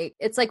trying to like,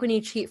 it's like when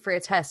you cheat for a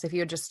test, if you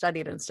had just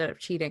studied instead of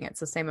cheating, it's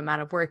the same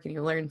amount of work and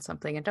you learn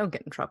something and don't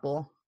get in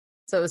trouble.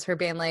 So it was her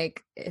being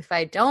like, if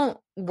I don't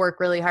work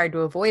really hard to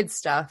avoid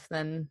stuff,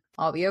 then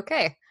I'll be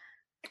okay.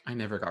 I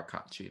never got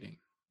caught cheating.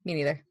 Me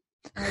neither.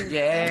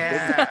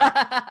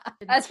 Yeah.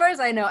 As far as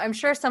I know, I'm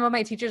sure some of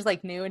my teachers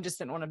like knew and just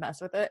didn't want to mess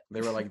with it.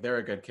 They were like, they're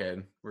a good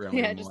kid. We're gonna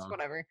Yeah, leave them just alone.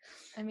 whatever.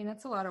 I mean,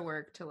 that's a lot of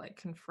work to like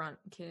confront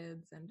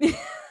kids and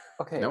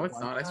Okay. No, it's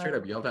one not. I straight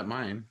time up yelled at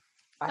mine.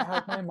 I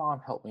had my mom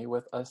help me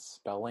with a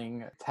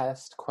spelling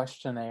test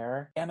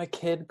questionnaire, and a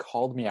kid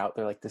called me out.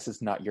 They're like, "This is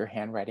not your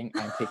handwriting.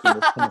 I'm taking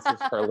this to Mrs.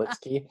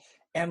 Harlitsky."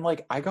 And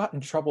like, I got in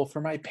trouble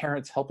for my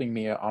parents helping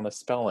me on a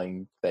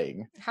spelling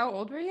thing. how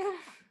old were you?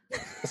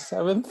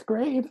 7th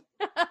grade.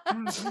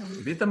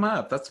 Beat them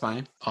up. That's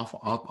fine.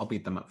 I'll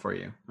beat them up for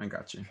you. I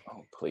got you.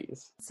 Oh,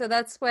 please. So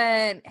that's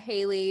when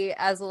Haley,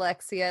 as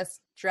Alexia,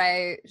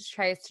 tries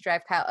to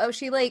drive Kyle. Oh,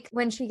 she like,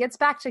 when she gets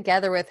back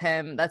together with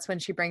him, that's when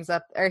she brings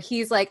up, or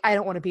he's like, I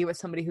don't want to be with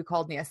somebody who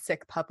called me a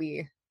sick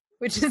puppy,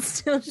 which is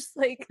still just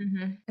like,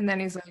 And then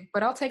he's like,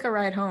 but I'll take a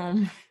ride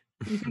home.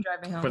 You can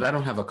drive me home. But I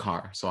don't have a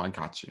car, so I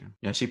got you.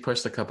 Yeah, she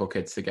pushed a couple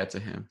kids to get to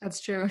him. That's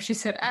true. She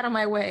said, out of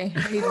my way.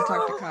 I need to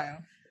talk to Kyle.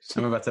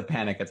 I'm about to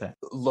panic attack.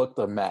 Looked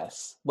a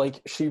mess.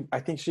 Like I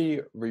think she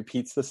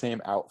repeats the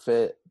same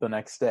outfit the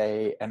next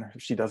day, and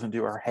she doesn't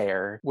do her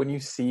hair. When you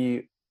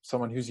see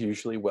someone who's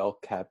usually well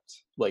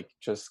kept, like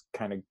just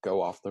kind of go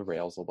off the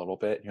rails a little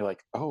bit, you're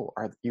like, oh,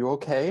 are you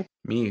okay?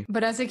 Me.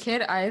 But as a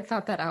kid, I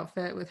thought that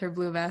outfit with her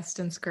blue vest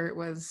and skirt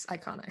was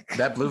iconic.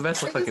 That blue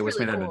vest looked like it was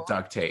Really made out cool. of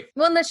duct tape.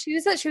 well, and the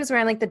shoes that she was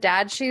wearing, like the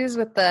dad shoes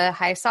with the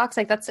high socks,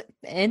 like that's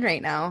in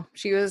right now.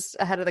 She was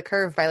ahead of the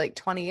curve by like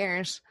 20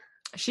 years.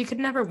 She could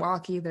never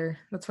walk either.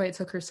 That's why it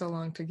took her so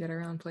long to get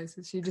around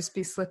places. She'd just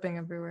be slipping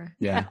everywhere.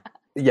 Yeah.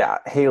 Yeah,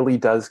 Haley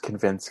does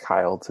convince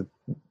Kyle to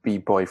be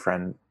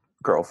boyfriend,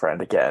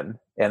 girlfriend again,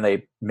 and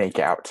they make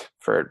out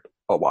for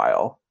a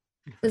while.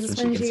 This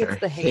is when she gets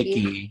the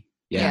hickey.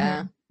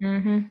 Yeah.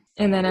 Mm-hmm.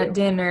 And then at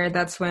dinner,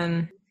 that's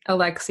when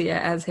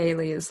Alexia as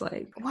Haley is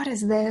like, what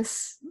is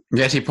this?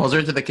 Yeah, she pulls her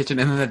into the kitchen,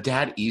 and then the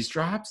dad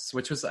eavesdrops,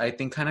 which was, I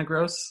think, kind of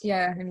gross.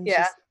 Yeah. And he's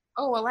just,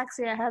 oh,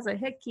 Alexia has a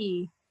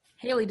hickey.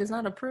 Haley does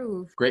not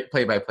approve. Great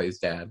play-by-plays,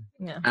 dad.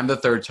 Yeah. I'm the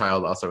third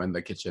child also in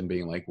the kitchen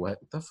being like, what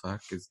the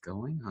fuck is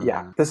going on?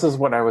 Yeah, this is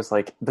when I was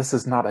like, this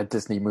is not a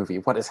Disney movie.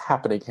 What is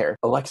happening here?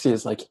 Alexia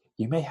is like,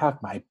 you may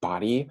have my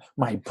body,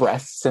 my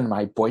breasts, and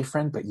my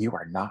boyfriend, but you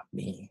are not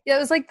me. Yeah, it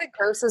was like the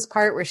grossest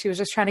part where she was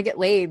just trying to get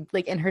laid,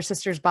 like in her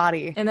sister's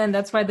body. And then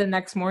that's why the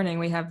next morning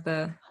we have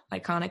the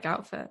iconic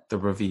outfit. The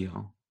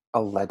reveal.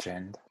 A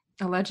legend.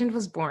 A legend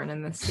was born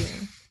in this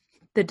scene.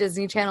 The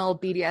Disney Channel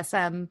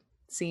BDSM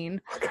scene.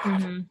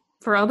 Mm-hmm.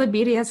 For all the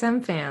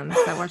BDSM fans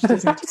that watch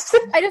Disney.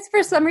 I just,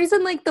 for some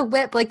reason, like the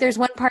whip, like there's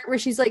one part where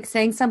she's like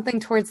saying something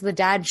towards the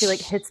dad. She like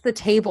hits the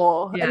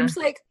table. Yeah. And I'm just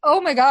like, oh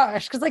my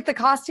gosh. Because like the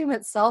costume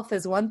itself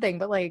is one thing,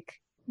 but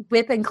like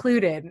whip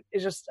included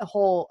is just a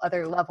whole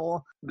other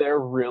level. They're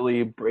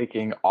really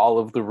breaking all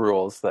of the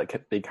rules that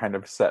they kind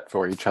of set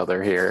for each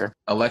other here.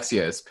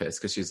 Alexia is pissed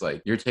because she's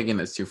like, you're taking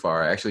this too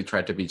far. I actually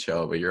tried to be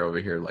chill, but you're over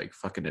here like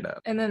fucking it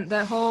up. And then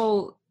that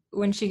whole,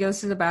 when she goes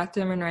to the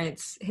bathroom and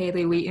writes,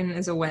 Haley Wheaton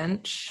is a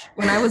wench.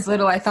 When I was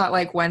little, I thought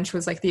like wench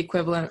was like the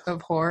equivalent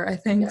of whore, I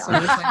think. So I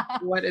was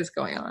like, what is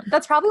going on?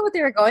 That's probably what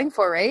they were going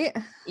for, right?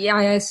 Yeah,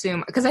 I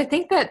assume. Because I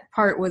think that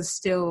part was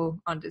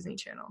still on Disney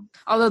Channel.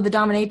 Although the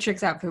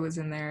dominatrix outfit was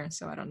in there,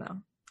 so I don't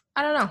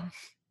know.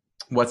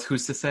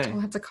 Who's to say?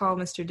 We'll have to call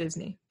Mr.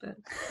 Disney. But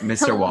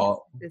Mr.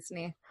 Walt.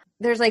 Disney.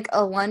 There's like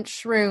a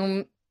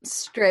lunchroom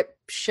strip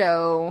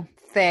show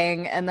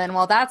thing, and then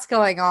while that's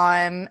going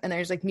on and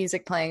there's like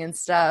music playing and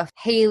stuff,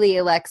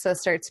 Alexa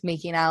starts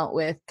making out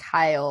with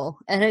Kyle,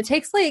 and it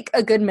takes like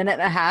a good minute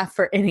and a half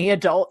for any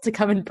adult to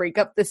come and break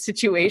up the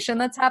situation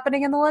that's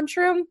happening in the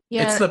lunchroom.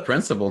 yeah, It's the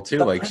principal too.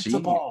 She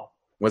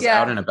was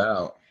out and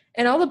about.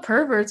 and all the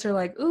perverts are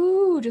like,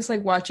 ooh, just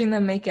like watching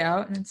them make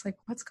out, and it's like,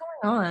 what's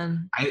going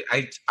on?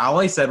 I all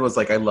I said was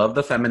like, I love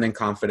the feminine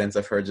confidence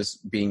of her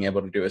just being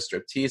able to do a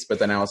striptease, but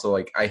then I also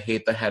like, I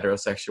hate the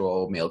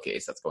heterosexual male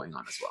gaze that's going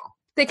on as well.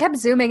 They kept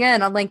zooming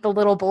in on like the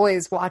little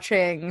boys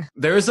watching.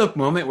 There's a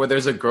moment where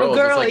there's a girl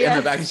just like in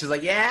the back and she's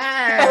like,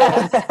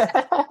 yeah.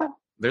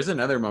 There's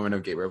another moment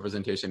of gay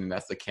representation, and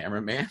that's the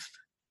cameraman.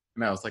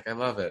 And I was like, I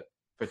love it.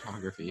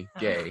 Photography,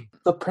 gay.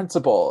 The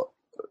principal,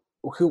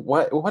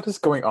 what is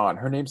going on?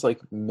 Her name's like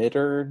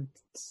Monster.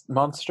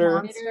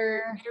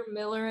 Peter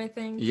Miller, I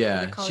think.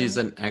 Yeah, she's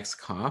an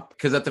ex-cop.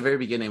 Because at the very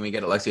beginning, we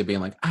get Alexia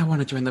being like, I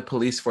want to join the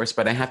police force,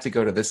 but I have to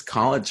go to this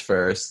college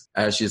first.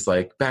 As she's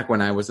like, back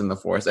when I was in the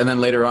force. And then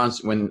later on,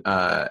 when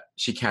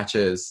she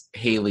catches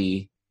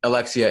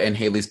Alexia in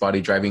Haley's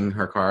body driving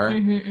her car,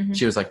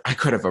 she was like, I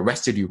could have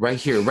arrested you right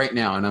here, right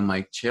now. And I'm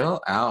like, chill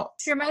out.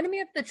 She reminded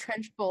me of the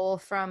trench bowl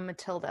from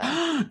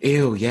Matilda.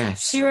 Ew,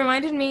 yes. She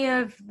reminded me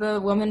of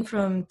the woman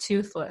from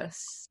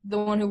Toothless, the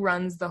one who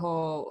runs the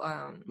whole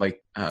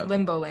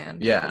Limbo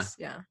Land. Yeah.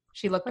 Yeah.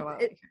 She looked a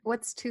lot.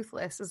 What's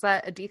Toothless? Is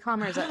that a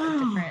decom or is that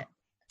different?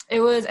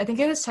 I think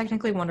it was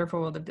technically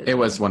Wonderful World of Disney. It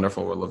was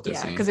Wonderful World of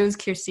Disney. Yeah, because it was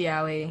Kirstie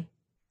Alley.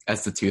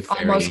 As the Tooth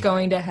Fairy. Almost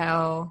going to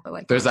hell.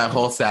 But there's that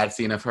whole sad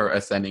scene of her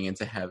ascending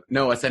into heaven.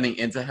 No, ascending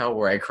into hell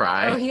where I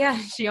cry. Oh, yeah.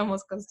 She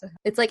almost goes to hell.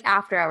 It's like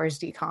after hours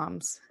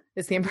decoms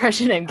is the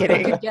impression I'm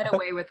getting. Get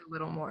away with a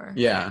little more.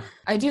 Yeah.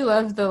 I do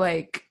love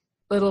the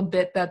little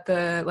bit that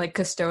the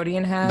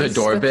custodian has.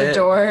 The door with bit. The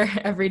door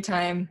every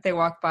time they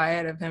walk by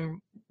it, of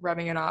him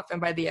rubbing it off.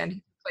 And by the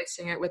end,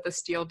 placing it with a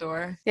steel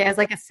door. Yeah, it's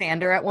like a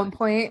sander at one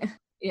point.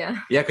 Yeah.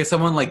 Yeah, because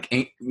someone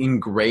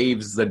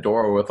engraves the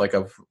door with like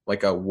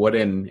a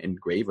wooden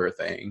engraver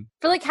thing.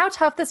 For like how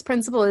tough this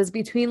principal is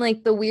between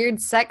like the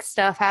weird sex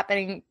stuff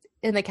happening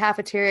in the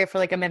cafeteria for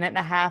like a minute and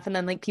a half, and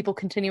then like people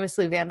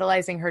continuously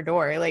vandalizing her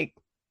door. Like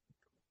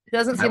it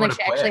doesn't seem like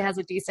she actually has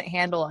a decent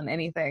handle on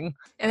anything.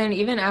 And then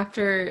even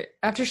after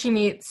she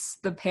meets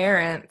the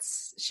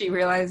parents, she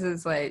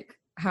realizes like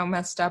how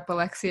messed up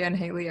Alexia and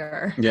Haley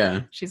are.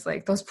 Yeah. She's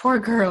like, those poor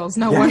girls.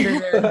 No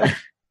wonder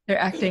they're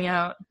acting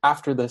out.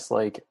 After this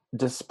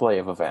display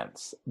of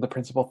events, the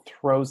principal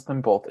throws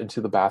them both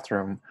into the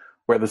bathroom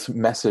where this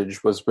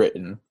message was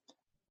written,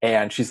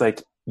 and she's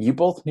like, you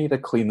both need to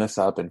clean this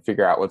up and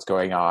figure out what's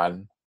going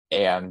on,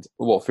 and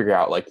we'll figure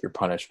out your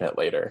punishment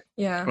later.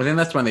 Yeah. I think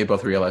that's when they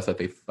both realize that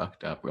they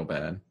fucked up real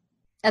bad.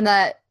 And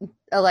that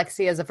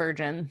Alexia is a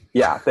virgin.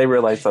 Yeah, they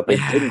realize that they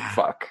didn't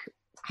fuck.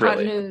 Hot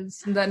Really.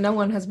 news that no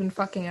one has been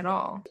fucking at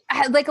all.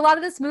 Like a lot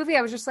of this movie,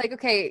 I was just like,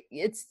 okay,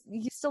 you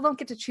still don't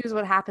get to choose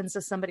what happens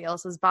to somebody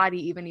else's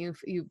body, even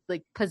if you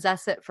like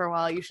possess it for a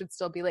while. You should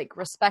still be like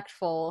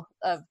respectful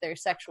of their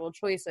sexual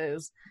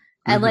choices.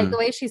 And like the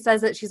way she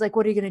says it, she's like,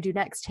 "What are you going to do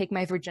next? Take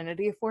my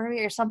virginity for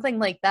me?" or something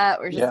like that.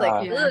 Or just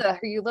like, "Ugh,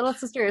 your little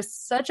sister is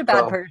such a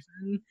bad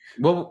person."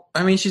 Well,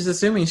 I mean, she's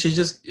assuming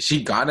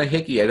she got a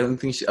hickey. I don't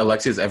think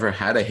Alexia's ever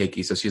had a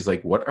hickey. So she's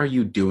like, "What are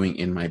you doing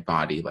in my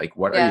body? Like,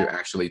 what are you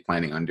actually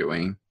planning on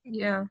doing?"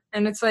 Yeah.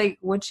 And it's like,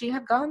 would she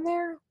have gone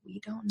there?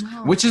 We don't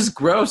know. Which is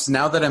gross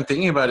now that I'm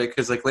thinking about it,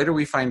 because like later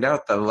we find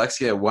out that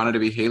Alexia wanted to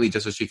be Haley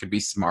just so she could be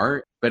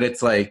smart. But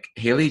it's like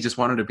Haley just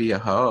wanted to be a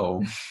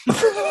hoe.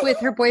 With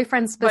her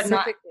boyfriend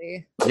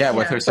specifically.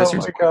 With her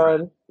sister's Oh my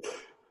God.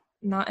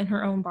 Not in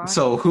her own body.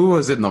 So who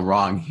was in the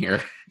wrong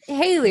here?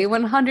 Haley,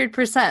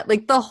 100%.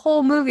 Like the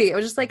whole movie, I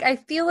was just like, I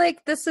feel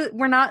like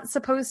we're not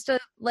supposed to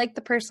like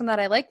the person that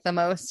I like the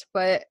most,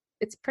 but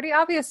it's pretty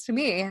obvious to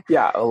me.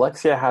 Yeah,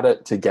 Alexia had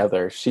it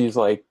together. She's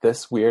like,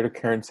 this weird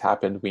occurrence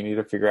happened. We need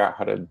to figure out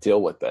how to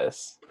deal with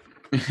this.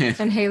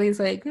 And Haley's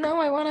like, no,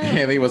 I want to.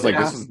 Haley was like,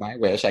 this was my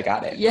wish. I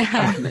got it.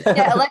 Yeah.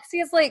 Yeah,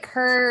 Alexia's like,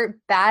 her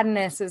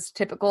badness is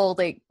typical,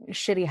 like,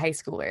 shitty high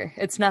schooler.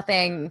 It's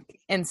nothing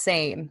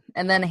insane.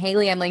 And then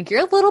Haley, I'm like,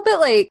 you're a little bit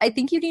like, I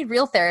think you need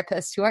real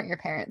therapists who aren't your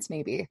parents,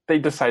 maybe. They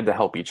decide to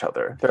help each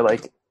other. They're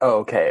like,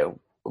 oh, okay,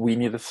 we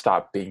need to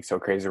stop being so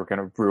crazy. We're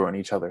going to ruin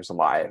each other's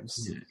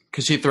lives.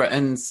 Because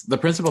the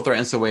principal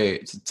threatens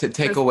to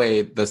take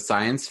away the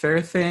science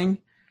fair thing,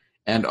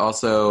 and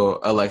also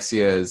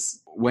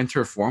Alexia's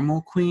winter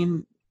formal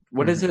queen.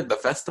 What is it? The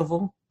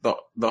festival?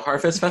 The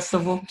Harvest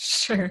Festival?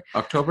 Sure.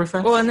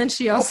 Oktoberfest? Well, and then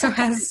she also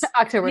has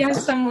Oktoberfest.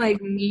 some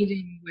like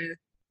meeting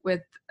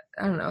with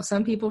I don't know,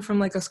 some people from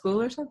like a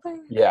school or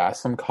something. Yeah,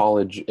 some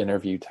college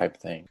interview type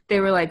thing. They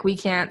were like, we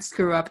can't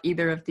screw up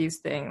either of these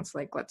things.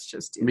 Like, let's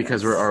just do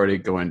because this. we're already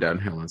going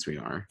downhill as we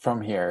are.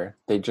 From here,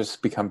 they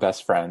just become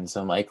best friends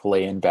and like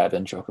lay in bed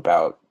and joke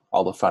about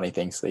all the funny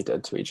things they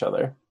did to each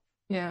other.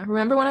 Yeah.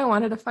 Remember when I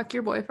wanted to fuck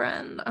your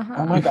boyfriend? Uh-huh.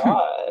 Oh my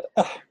God.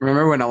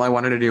 Remember when all I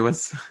wanted to do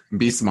was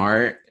be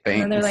smart?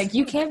 Thanks. And they're like,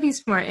 you can be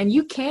smart and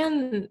you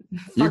can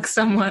fuck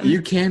someone.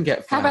 You can get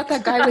fucked. How about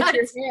that guy with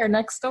your hair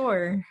next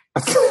door?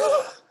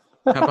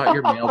 How about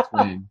your male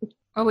twin?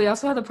 Oh, we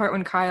also have the part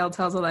when Kyle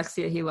tells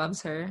Alexia he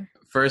loves her.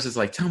 First it's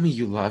like, tell me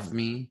you love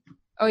me.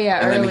 Oh,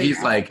 yeah. And early. then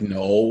he's like,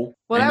 no.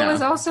 Well, that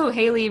was also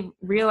Haley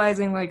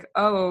realizing like,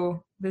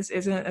 oh, this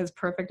isn't as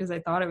perfect as I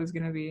thought it was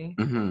going to be.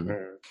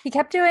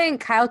 Mm-hmm.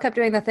 Kyle kept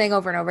doing the thing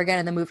over and over again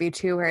in the movie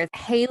too, where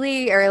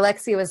Haley or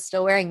Alexia was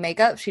still wearing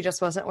makeup. She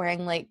just wasn't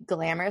wearing like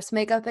glamorous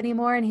makeup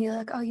anymore. And he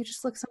like, oh, you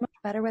just look so much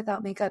better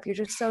without makeup. You're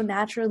just so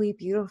naturally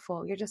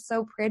beautiful. You're just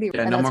so pretty.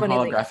 Yeah, and no that's more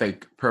when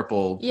holographic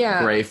purple,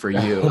 gray for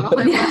you.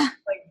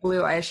 Like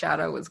blue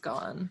eyeshadow was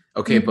gone.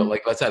 Okay, but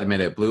like, let's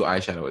admit it, blue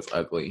eyeshadow is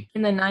ugly.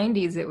 In the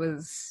 90s, it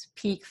was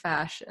peak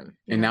fashion.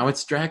 And now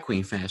it's drag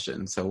queen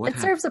fashion. So what? It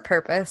serves a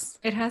purpose.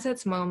 It has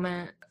its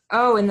moment.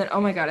 Oh, and then,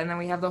 oh my God. And then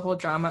we have the whole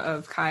drama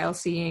of Kyle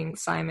seeing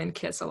Simon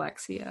kiss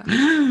Alexia.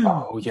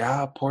 Oh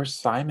yeah, poor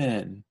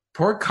Simon.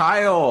 Poor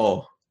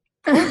Kyle.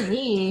 Poor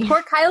me.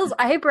 Poor Kyle's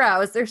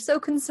eyebrows. They're so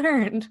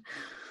concerned.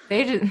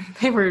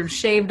 They were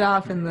shaved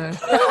off in the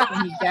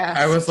when he gasped.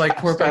 I was like,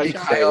 poor baby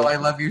Sad Kyle, face. I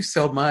love you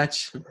so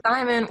much.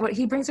 Simon, what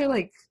he brings her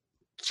like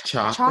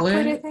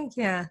chocolate, I think.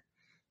 Yeah.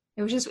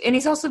 It was just, and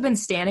he's also been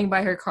standing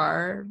by her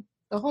car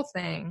the whole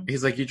thing.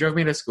 He's like, you drove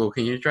me to school.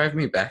 Can you drive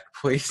me back,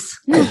 please?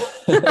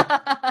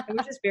 It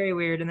was just very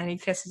weird. And then he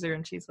kisses her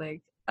and she's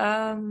like,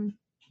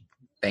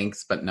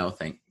 Thanks, but no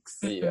thanks.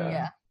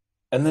 Yeah.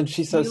 And then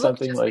she says "You look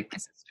something just like, my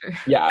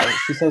sister." yeah,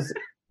 she says,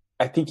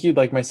 I think you'd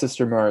like my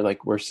sister more,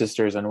 like we're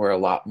sisters and we're a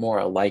lot more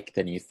alike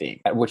than you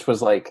think. Which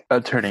was like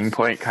a turning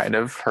point, kind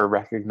of, her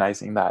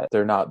recognizing that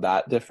they're not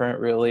that different,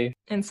 really.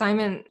 And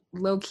Simon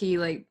low-key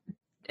like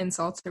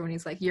insults her when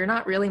he's like, you're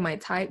not really my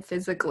type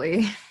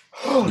physically.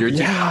 You're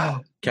yeah.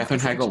 Katherine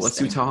That's Heigl was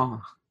too interesting.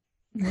 tall.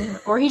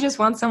 Or he just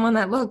wants someone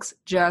that looks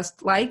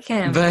just like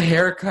him. The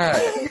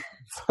haircut. She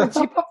puts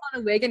on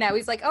a wig and now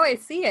he's like, oh, I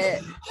see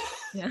it.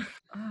 Yeah.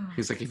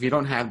 He's like, if you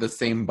don't have the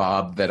same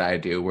bob that I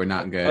do, we're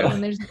not good.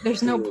 And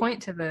there's no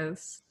point to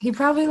this. He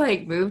probably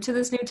like moved to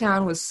this new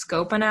town, was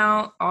scoping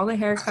out all the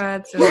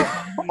haircuts,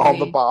 and All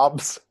the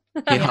bobs.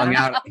 He hung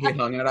out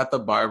at the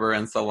barber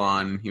and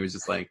salon. He was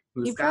just like,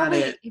 who's got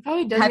it? He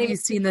probably doesn't. Have even, you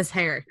seen this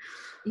hair?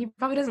 He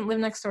probably doesn't live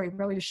next door. He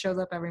probably just shows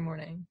up every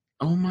morning.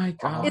 Oh my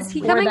god. Is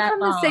he Or coming that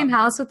from the bob. same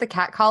house with the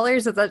cat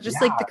collars? Is that just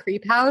like the Yeah.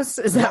 creep house?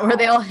 Is that where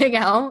they all hang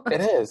out?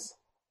 It is.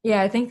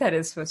 Yeah, I think that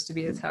is supposed to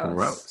be his house.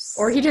 Gross.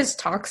 Or he just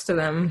talks to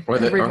them Or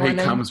every he morning,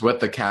 comes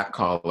with the cat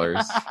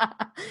collars.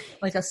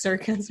 like a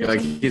circus. Or Like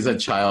something. he's a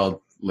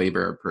child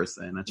labor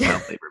person, a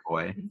child labor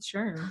boy.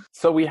 Sure.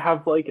 So we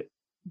have like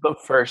the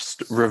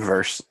first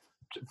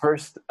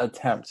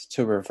attempt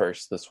to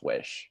reverse this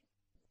wish.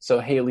 So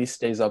Haley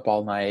stays up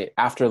all night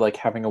after like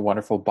having a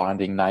wonderful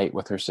bonding night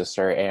with her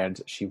sister,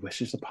 and she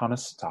wishes upon a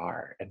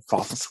star and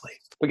falls asleep.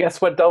 But guess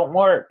what? Don't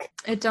work.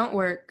 It don't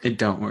work. It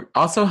don't work.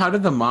 Also, how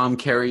did the mom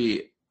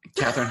carry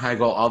Katherine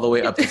Heigl all the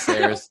way up the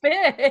stairs?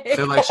 Big.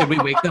 So like, should we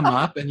wake them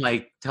up and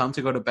like tell them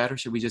to go to bed, or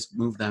should we just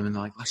move them? And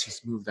they're like, let's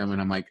just move them.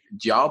 And I'm like,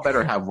 y'all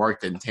better have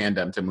worked in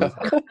tandem to move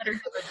her. Better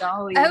have a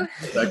dolly. Oh.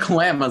 The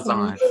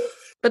Clamazon.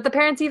 But the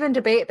parents even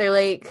debate. They're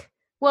like,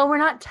 Well, we're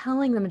not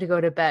telling them to go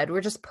to bed. We're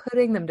just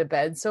putting them to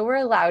bed. So we're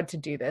allowed to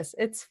do this.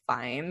 It's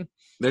fine.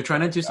 They're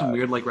trying to do some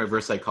weird like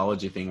reverse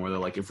psychology thing where they're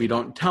like, if we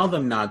don't tell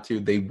them not to,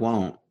 they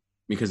won't,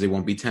 because they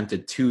won't be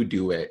tempted to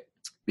do it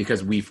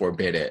because we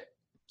forbid it.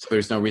 So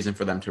there's no reason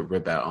for them to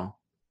rebel.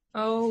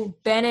 Oh,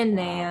 Ben and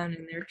Nan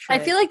and their I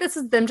trick. feel like this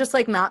is them just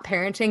like not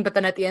parenting, but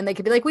then at the end they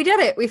could be like, we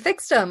did it. We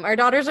fixed them. Our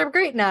daughters are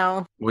great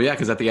now. Well, yeah,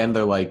 because at the end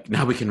they're like,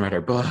 now we can write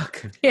our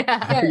book.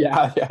 Yeah.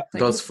 Yeah.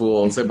 Those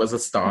fools. It was a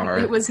star.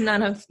 It was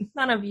none of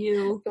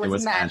you. It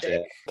was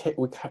magic.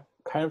 We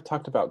kind of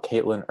talked about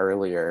Caitlin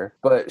earlier,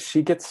 but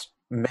she gets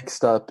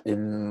mixed up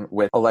in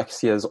with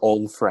Alexia's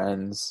old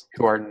friends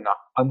who are not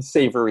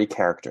unsavory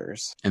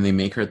characters. And they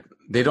make her,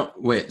 they don't,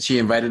 wait, she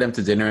invited them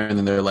to dinner and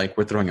then they're like,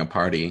 we're throwing a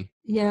party.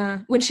 Yeah.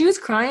 When she was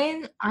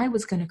crying, I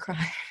was going to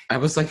cry. I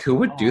was like, who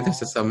would do this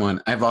to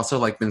someone? I've also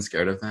like been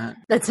scared of that.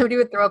 That somebody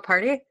would throw a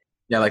party?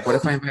 Yeah, like what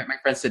if I invite my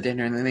friends to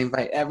dinner and then they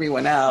invite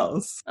everyone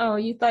else? Oh,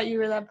 you thought you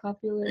were that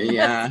popular?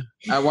 Yeah,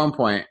 at one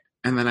point.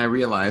 And then I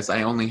realized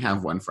I only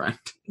have one friend.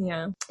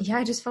 Yeah. Yeah,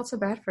 I just felt so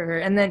bad for her.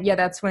 And then, yeah,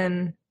 that's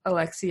when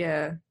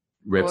Alexia,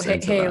 Rips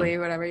into Haley,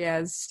 them. whatever, yeah,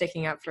 is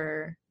sticking up for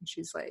her. And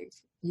she's like,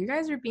 you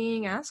guys are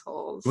being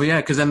assholes. Well,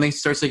 yeah, because then they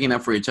start sticking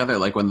up for each other.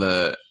 Like when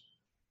the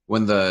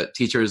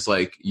teacher is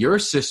like, your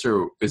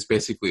sister is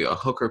basically a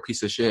hooker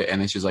piece of shit.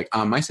 And then she's like,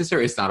 my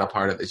sister is not a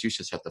part of this. You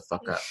should shut the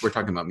fuck up. We're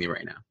talking about me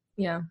right now.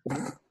 Yeah.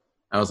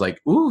 I was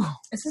like, ooh,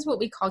 This is what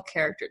we call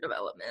character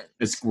development.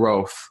 it's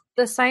growth.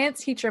 The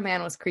science teacher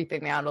man was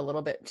creeping me out a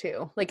little bit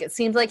too. Like it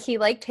seemed like he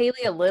liked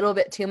Haley a little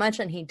bit too much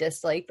and he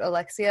disliked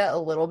Alexia a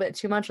little bit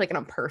too much, like in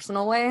a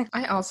personal way.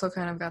 I also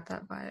kind of got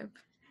that vibe.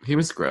 He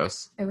was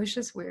gross. It was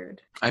just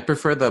weird. I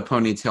prefer the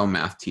ponytail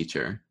math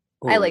teacher.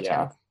 I liked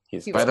him.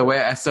 He's He By the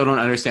way, I still don't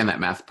understand that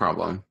math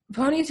problem.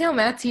 Ponytail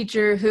math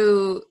teacher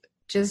who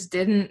just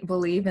didn't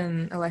believe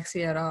in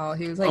Alexia at all.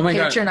 He was like Oh my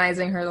God.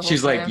 patronizing her the whole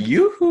She's time. like,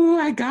 yoo-hoo,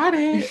 I got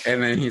it.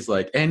 And then he's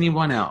like,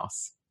 anyone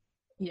else?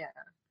 Yeah.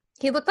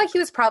 He looked like he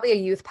was probably a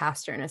youth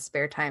pastor in his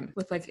spare time.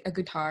 With like a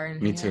guitar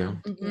and Me too.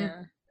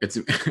 Yeah. It's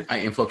I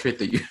infiltrate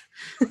the youth.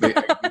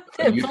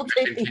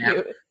 Infiltrate the camp.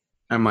 youth.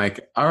 I'm like,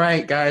 all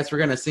right, guys, we're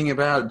going to sing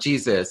about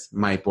Jesus.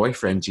 My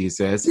boyfriend,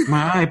 Jesus.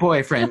 My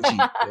boyfriend,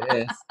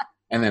 Jesus.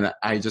 And then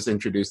I just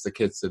introduced the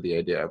kids to the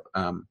idea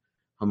of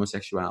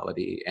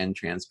homosexuality and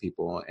trans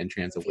people and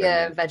trans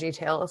Yeah, awareness. Veggie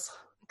Tales.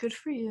 Good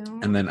for you.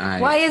 And then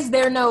Why is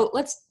there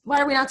why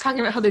are we not talking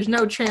about how there's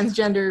no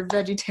transgender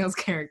VeggieTales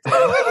character?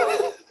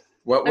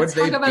 what Let's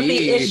would talk they about be?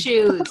 the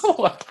issues.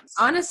 What?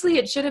 Honestly,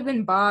 it should have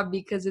been Bob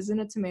because isn't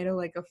a tomato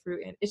like a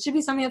fruit? And it should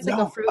be something that's like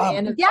No, a fruit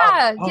and a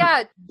Yeah, Oh.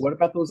 yeah. What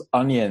about those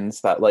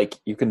onions that like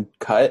you can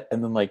cut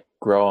and then like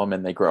grow them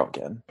and they grow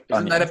again?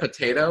 Isn't that a Onions.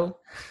 potato?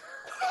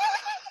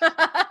 Those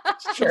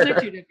are two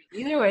different.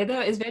 Either way,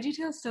 though, is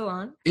VeggieTales still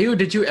on? Ew,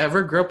 did you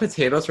ever grow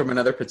potatoes from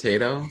another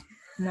potato?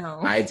 No,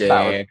 I did.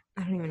 That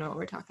I don't even know what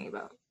we're talking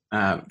about.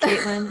 Caitlin.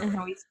 Caitlin and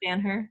how we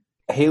span her.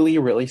 Haley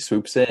really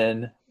swoops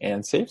in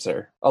and saves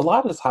her. A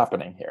lot is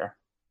happening here.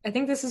 I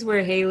think this is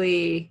where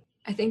Haley.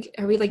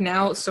 Are we like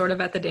now sort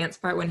of at the dance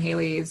part when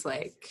Haley's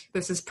like,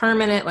 this is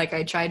permanent. Like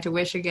I tried to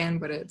wish again,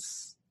 but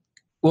it's.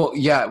 Well,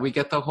 yeah, we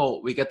get the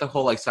whole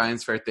like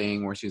science fair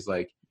thing where she's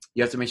like,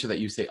 you have to make sure that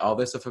you say all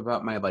this stuff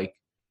about my like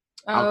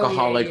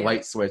alcoholic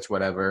light switch,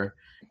 whatever.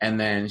 And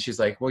then she's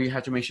like, well, you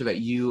have to make sure that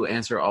you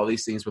answer all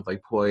these things with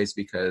like poise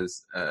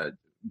because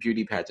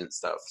beauty pageant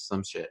stuff,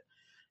 some shit.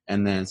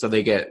 And then so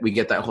we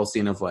get that whole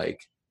scene of like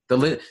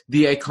the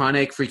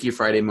iconic Freaky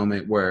Friday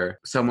moment where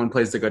someone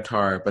plays the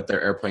guitar, but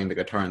they're playing the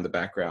guitar in the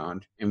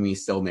background, and we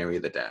still marry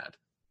the dad.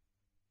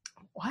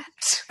 What?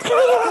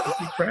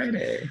 Freaky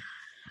Friday.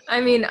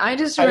 I mean, I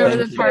just I remember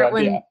like the part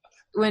that,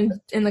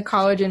 when in the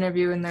college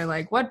interview and they're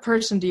like, what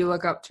person do you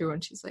look up to?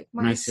 And she's like,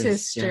 my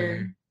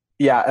sister.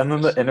 Yeah, and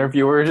then the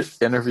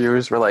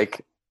interviewers were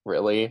like,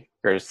 "Really,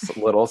 your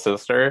little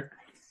sister?"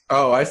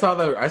 Oh, I saw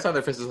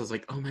their faces. I was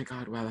like, oh my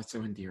god, wow, that's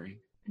so endearing.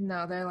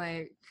 No, they're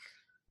like,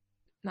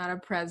 not a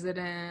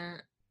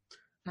president.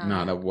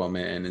 Not a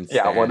woman. Instead.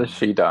 Yeah, what has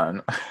she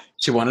done?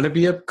 She wanted to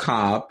be a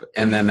cop,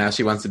 and then now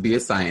she wants to be a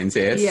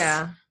scientist.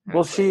 Yeah.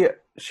 Well, she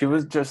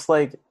was just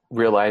like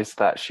realized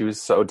that she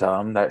was so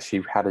dumb that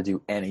she had to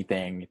do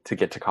anything to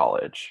get to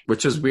college.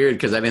 Which was weird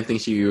because I didn't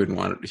think she would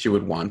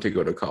want to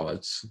go to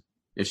college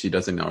if she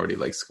doesn't already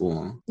like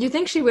school. You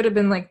think she would have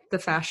been like the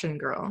fashion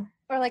girl?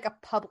 Or like a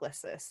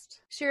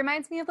publicist. She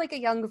reminds me of like a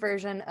young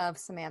version of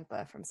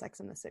Samantha from Sex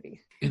and the City.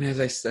 And as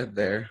I stood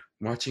there,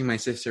 watching my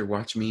sister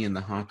watch me in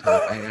the hot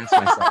tub, I asked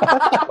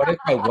myself, what if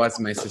I was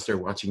my sister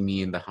watching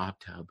me in the hot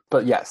tub?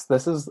 But yes,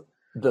 this is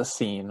the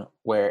scene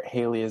where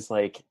Haley is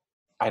like,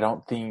 I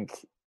don't think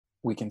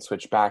we can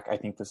switch back. I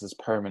think this is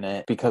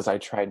permanent because I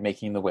tried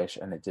making the wish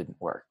and it didn't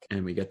work.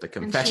 And we get the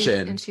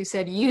confession. And she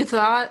said, you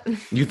thought?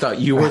 You thought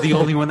you were the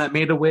only one that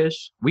made a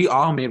wish? We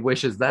all made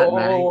wishes that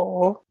night.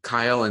 Oh.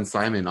 Kyle and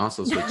Simon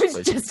also I switched was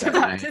places just that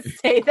about night. to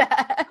say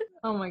that.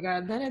 Oh my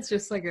god, then it's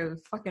just like a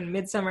fucking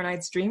Midsummer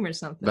Night's Dream or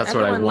something. That's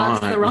what I Everyone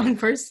loves want. the wrong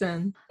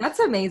person. That's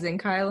amazing,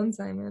 Kyle and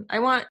Simon. I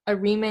want a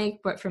remake,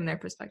 but from their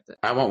perspective.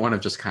 I want one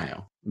of just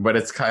Kyle. But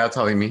it's Kyle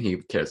telling me he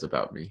cares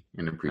about me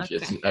and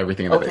appreciates Okay.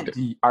 everything that I do.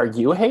 Okay, are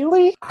you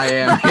Haley? I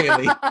am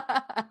Haley.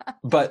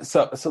 But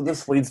so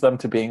this leads them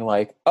to being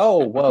like, oh,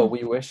 whoa,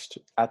 we wished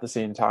at the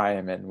same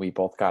time and we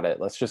both got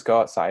it. Let's just go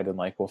outside and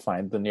like we'll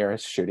find the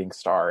nearest shooting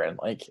star and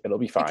like it'll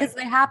be fine. Because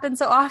they happen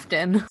so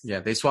often. Yeah,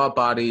 they swap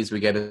bodies. We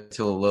get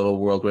into a little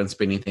whirlwind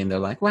spinning thing. They're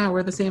like, wow,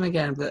 we're the same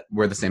again. But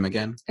we're the same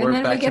again. And We're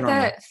then we back to get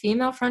normal. that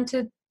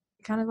female-fronted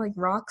kind of like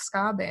rock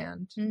ska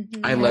band.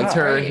 I liked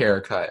her Right.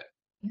 haircut.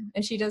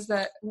 And she does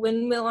that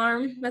windmill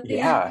arm at the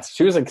Yeah, end.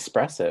 she was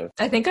expressive.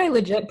 I think I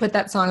legit put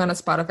that song on a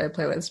Spotify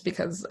playlist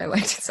because I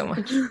liked it so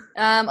much.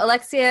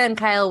 Alexia and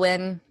Kyle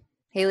win.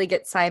 Haley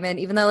gets Simon,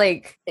 even though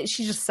like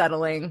she's just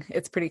settling.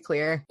 It's pretty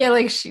clear. Yeah,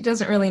 like she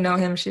doesn't really know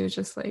him. She was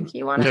just like,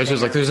 you want Yeah, to she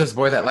was like, there's this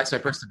boy that likes my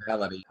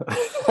personality.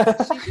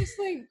 She's just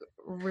like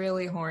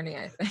really horny,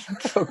 I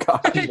think. Oh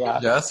god, yeah.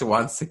 Just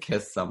wants to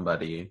kiss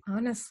somebody.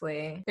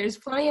 Honestly. There's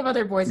plenty of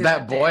other boys in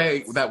That boy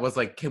dance. that was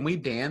like, can we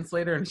dance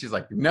later? And she's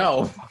like,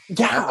 no.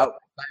 Yeah,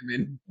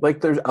 Simon.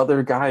 like there's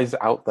other guys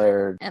out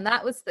there. And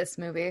that was this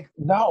movie.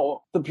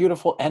 No, the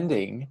beautiful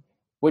ending,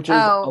 which is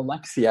Oh.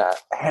 Alexia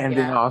handing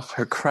Yeah. off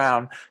her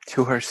crown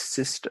to her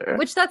sister.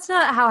 Which that's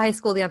not how high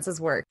school dances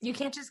work. You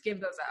can't just give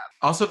those up.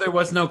 Also, there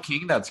was no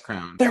king that's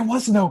crowned. There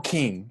was no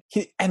king.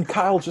 And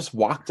Kyle just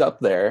walked up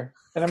there.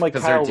 And I'm like,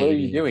 'Cause they're Kyle, what are you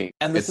dating. doing?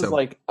 And this It's is a-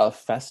 like a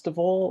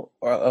festival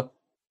or a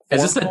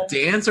Is this a formal?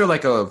 dance or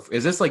like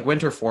is this like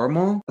winter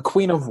formal? A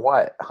queen of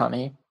what,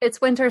 honey? It's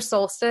winter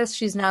solstice.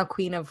 She's now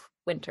queen of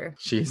winter.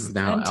 She's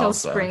now Until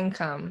Elsa. spring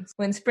comes.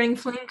 When spring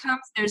fling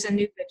comes, there's a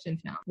new bitch in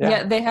town. Yeah.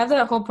 Yeah. They have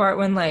that whole part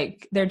when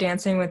like they're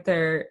dancing with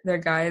their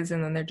guys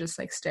and then they're just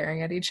like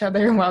staring at each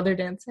other while they're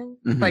dancing.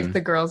 Mhm. Like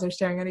the girls are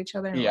staring at each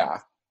other. Yeah.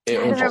 It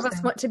was Neither of just-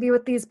 us want to be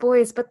with these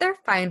boys, but they're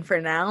fine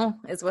for now,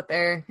 is what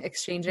they're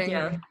exchanging.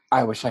 Yeah.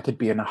 I wish I could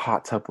be in a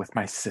hot tub with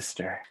my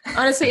sister.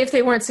 Honestly, if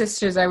they weren't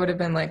sisters, I would have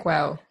been like,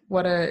 wow,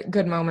 what a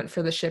good moment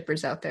for the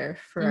shippers out there.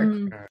 For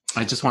our...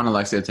 I just want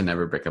Alexia to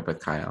never break up with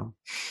Kyle.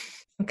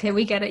 Okay,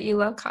 we get it. You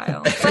love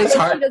Kyle. But It's if she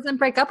hard. doesn't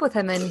break up with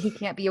him and he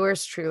can't be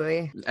yours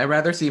truly. I'd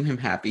rather see him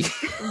happy.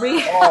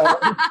 Re-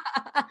 Oh.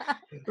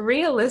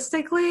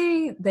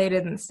 Realistically, they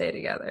didn't stay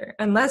together.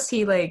 Unless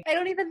he like I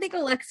don't even think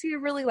Alexia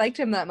really liked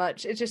him that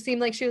much. It just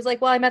seemed like she was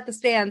like, well, I'm at this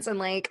dance and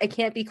like I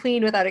can't be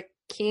queen without a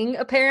king,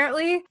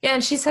 apparently. yeah,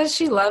 and she says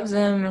she loves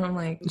him, and I'm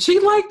like, She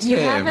liked you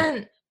him.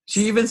 haven't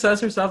She even says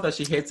herself that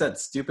she hates that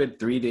stupid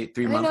 3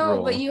 I month know,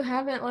 rule. but you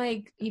haven't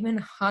like even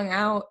hung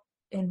out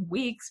in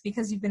weeks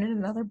because you've been in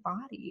another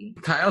body.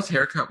 Kyle's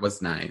haircut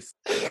was nice.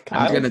 I'm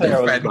Kyle's gonna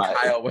hair was defend nice.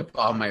 Kyle with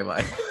all my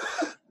life.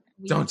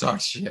 Don't talk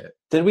shit.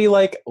 Did we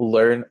like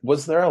learn?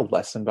 Was there a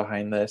lesson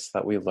behind this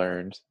that we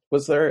learned?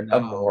 Was there a No.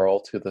 moral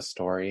to the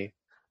story?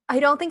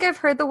 I don't think I've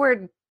heard the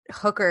word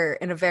hooker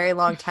in a very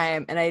long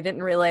time, and I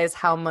didn't realize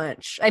how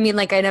much. I mean,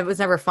 like was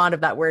never fond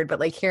of that word,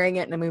 but like hearing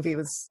it in a movie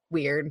was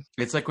weird.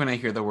 It's like when I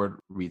hear the word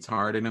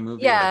retard in a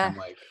movie. Yeah. Like, I'm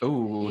like,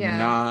 oh, Yeah.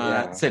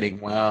 not Yeah. sitting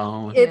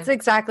well. It's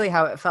exactly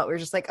how it felt. We're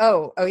just like,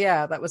 oh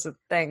yeah, that was a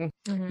thing.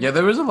 Mhm. Yeah,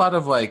 there was a lot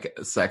of like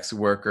sex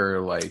worker,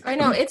 like, I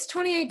know it's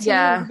 2018.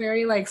 Yeah. We're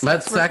very like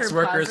let sex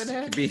worker workers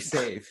positive. be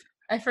safe.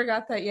 I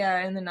forgot that.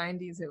 Yeah, in the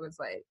 90s, it was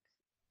like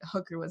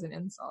hooker was an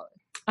insult.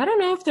 I don't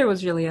know if there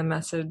was really a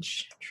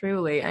message.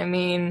 Truly, I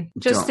mean,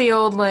 just Don't- the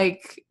old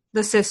like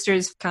the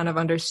sisters kind of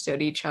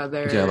understood each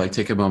other. Yeah, like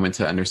take a moment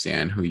to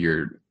understand who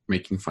you're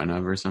making fun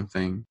of or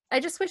something. I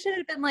just wish it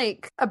had been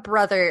like a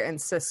brother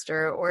and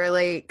sister, or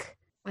like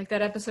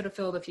that episode of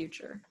Phil of the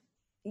Future.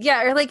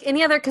 yeah, or like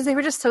any other, because they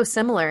were just so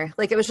similar.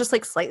 Like it was just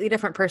like slightly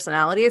different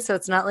personalities, so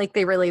it's not like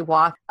they really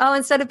walk. Oh,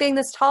 instead of being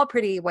this tall,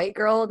 pretty white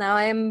girl, now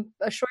I'm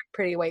a short,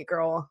 pretty white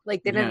girl.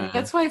 Like they didn't. Yeah.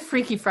 That's why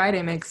Freaky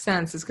Friday makes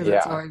sense. Is because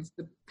it's Yeah. always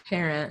the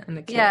parent and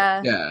the kid.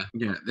 Yeah.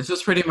 Yeah. This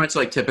was pretty much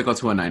like typical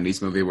to a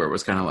 90s movie where it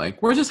was kind of like,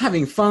 we're just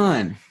having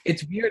fun.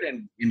 It's weird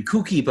and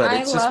kooky, but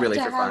it's just really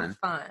for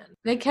fun.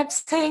 They kept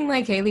saying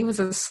like Haley was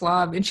a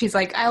slob, and she's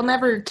like, "I'll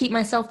never keep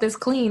myself this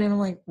clean," and I'm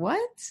like, "What?"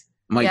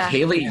 I'm like, Yeah.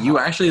 Haley, you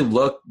actually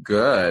look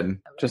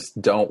good.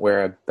 Just don't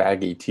wear a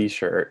baggy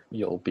T-shirt.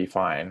 You'll be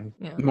fine.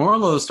 Yeah.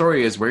 Moral of the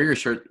story is wear your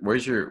shirt, wear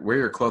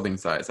your clothing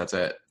size. That's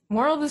it.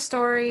 Moral of the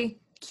story: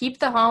 keep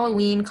the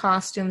Halloween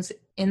costumes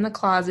in the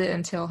closet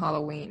until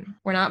Halloween.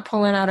 We're not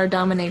pulling out our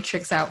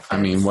dominatrix outfits. I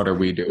mean, what are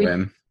we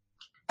doing?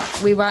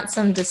 We bought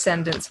some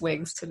Descendants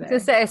wigs today. To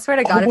say, I swear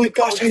to God, Oh my if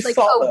gosh, it was I like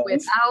saw a those.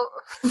 whip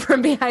out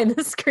from behind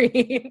the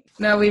screen.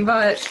 No, we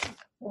bought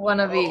one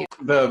of each.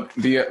 The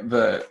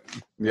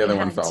other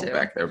one had fell to.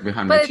 back there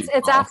behind But my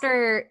it's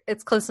after,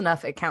 it's close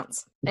enough, it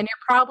counts. And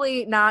you're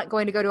probably not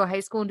going to go to a high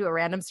school and do a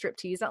random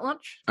striptease at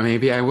lunch.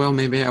 Maybe I will,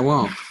 maybe I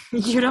won't.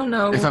 You don't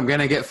know. If I'm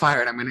gonna get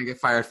fired, I'm gonna get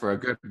fired for a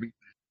good reason.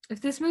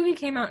 If this movie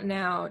came out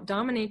now,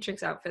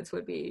 dominatrix outfits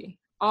would be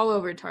all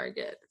over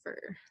Target for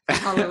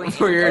Halloween.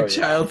 for your Oh, yeah.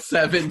 child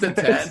 7 to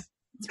 10.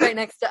 It's right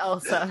next to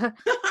Elsa.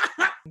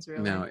 happens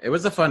really. No, it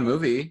was a fun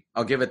movie.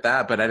 I'll give it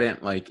that, but I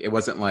didn't like. It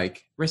wasn't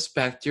like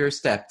respect your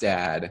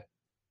stepdad,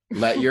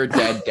 let your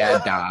dead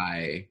dad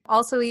die.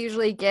 Also, we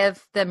usually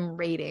give them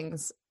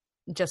ratings,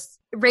 just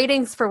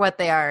ratings for what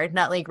they are,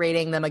 not like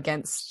rating them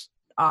against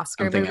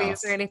Oscar Something movies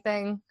else. or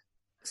anything.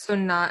 So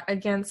not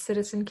against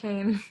Citizen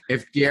Kane.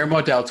 If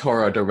Guillermo del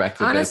Toro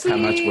directed Honestly, this,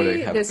 how much would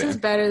it have this been? is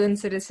better than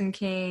Citizen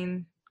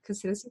Kane because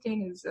Citizen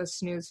Kane is a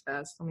snooze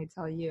fest. Let me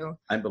tell you.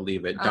 I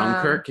believe it.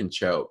 Dunkirk can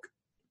choke.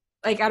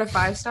 Like out of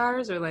 5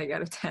 stars or like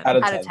out of 10? Out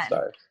of Out of 10 10.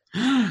 stars.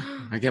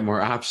 I get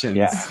more options.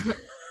 Yeah.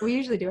 We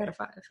usually do out of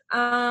 5.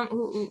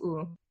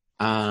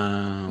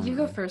 You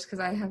go first because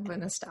I have a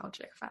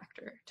nostalgic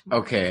factor.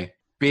 Tomorrow. Okay.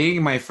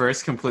 Being my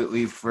first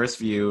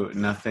view,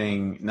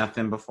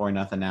 nothing before,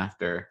 nothing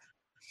after.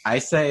 I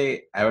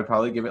say I would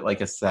probably give it like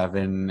a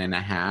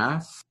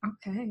 7.5.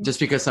 Okay. Just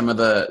because some of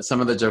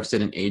the jokes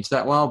didn't age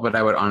that well, but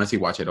I would honestly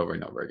watch it over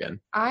and over again.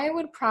 I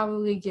would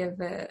probably give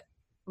it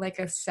like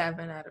a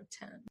 7 out of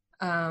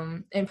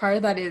 10. And part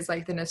of that is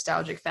like the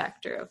nostalgic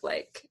factor of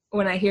like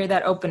when I hear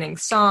that opening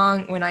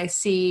song, when I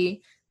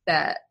see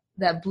that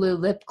blue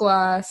lip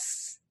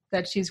gloss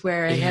that she's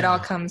wearing, it all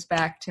comes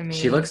back to me.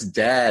 She looks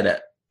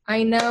dead.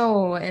 I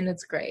know, and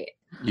it's great.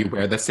 You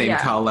wear the same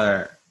Yeah.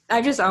 color.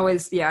 I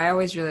always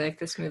really like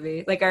this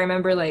movie. Like I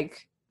remember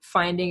like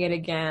finding it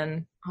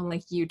again on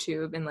like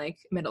YouTube in like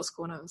middle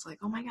school, and I was like,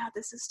 oh my god,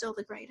 this is still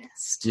the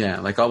greatest. Yeah,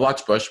 like I'll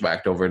watch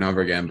Bushwhacked over and over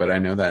again, but I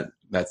know that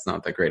that's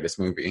not the greatest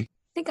movie.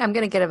 I think I'm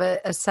going to give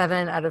it a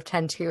 7 out of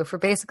 10 too, for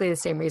basically the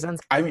same reasons.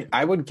 I mean,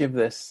 I would give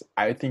this,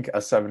 I think, a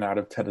 7 out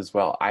of 10 as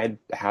well. I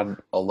had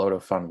a load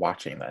of fun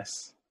watching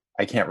this.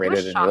 I can't rate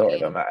That's it any lower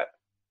shocking. than that.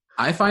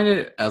 I find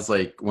it as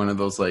like one of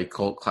those like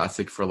cult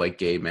classic for like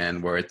gay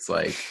men where it's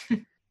like,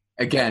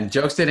 again,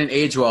 jokes didn't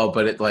age well,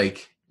 but it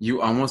like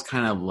you almost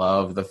kind of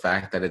love the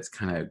fact that it's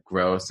kind of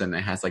gross and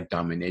it has like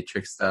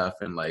dominatrix stuff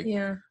and like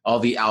Yeah. all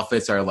the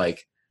outfits are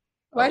like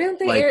Why don't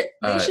they like, air?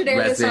 They should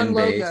air this on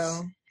resin-based.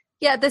 Logo.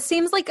 Yeah, this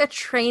seems like a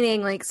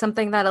training, like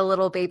something that a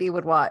little baby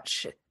would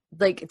watch,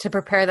 like to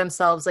prepare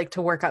themselves, like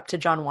to work up to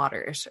John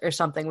Waters or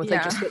something, with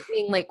like Yeah. just it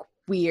being like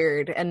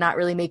weird and not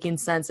really making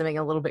sense and being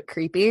a little bit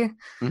creepy.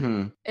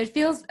 Mm-hmm.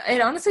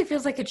 It honestly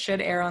feels like it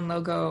should air on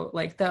Logo.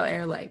 Like they'll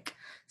air like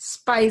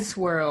Spice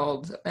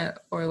World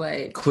or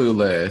like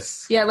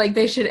Clueless. yeah, like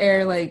they should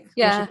air like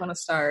Yeah. Wish Upon a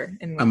Star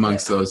in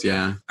Amongst those,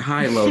 yeah.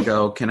 Hi,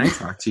 Logo. Can I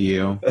talk to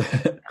you?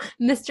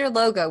 Mr.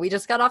 Logo, we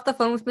just got off the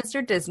phone with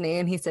Mr. Disney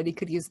and he said he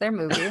could use their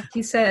movie.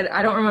 He said,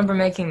 "I don't remember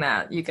making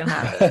that. You can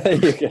have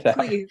it." You could have-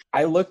 Please.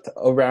 I looked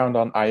around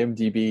on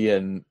IMDb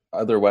and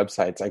other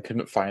websites. I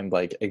couldn't find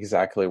like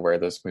exactly where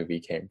this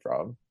movie came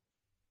from.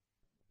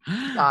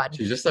 God.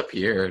 She just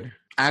appeared.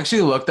 I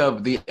actually looked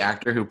up the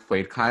actor who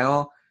played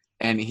Kyle,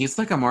 and he's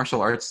like a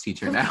martial arts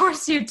teacher Of now.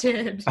 course you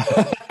did.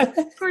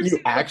 You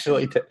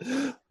actually did.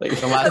 Like,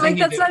 The last But, thing like he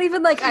that's did- not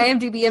even like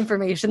IMDb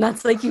information.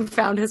 That's like you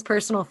found his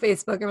personal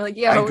Facebook and we're like,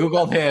 I yo,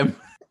 googled him.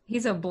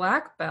 He's a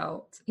black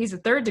belt. He's a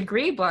 3rd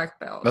degree black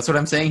belt. That's what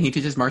I'm saying. He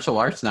teaches martial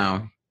arts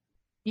now.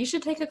 You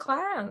should take a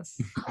class.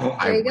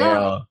 I you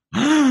go.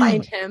 will.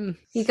 find him.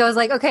 He goes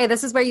like, okay,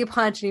 this is where you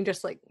punch, and you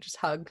just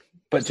hug.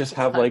 but just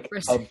have like a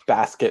 100%.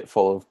 basket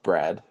full of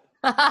bread.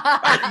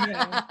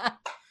 I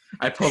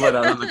pull it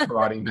out on the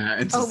karate mat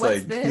and Oh, just what's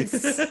like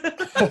this?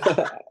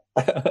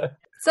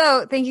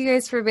 So thank you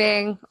guys for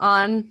being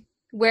on.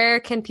 Where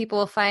can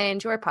people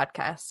find your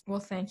podcast? Well,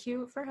 thank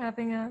you for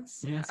having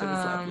us. Yes, it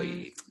was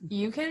lovely.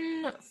 You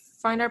can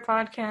find our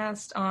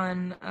podcast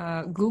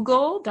on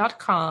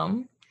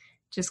google.com.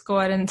 Just go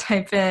ahead and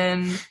type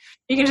in,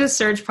 you can just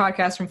search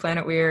podcast from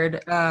Planet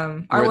Weird.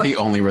 We're the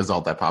only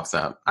result that pops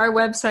up. Our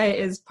website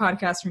is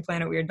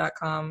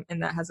podcastfromplanetweird.com,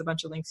 and that has a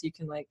bunch of links you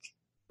can like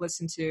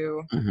listen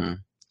to Mm-hmm.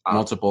 all-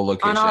 Multiple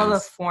locations. on all the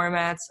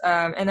formats.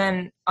 And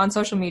then on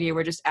social media,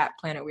 we're just at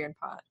Planet Weird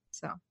Pod.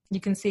 So you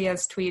can see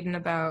us tweeting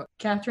about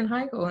Katherine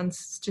Heigl and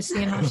just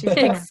seeing how she's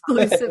doing.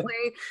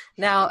 Exclusively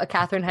now a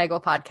Katherine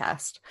Heigl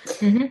podcast.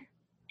 Mhm.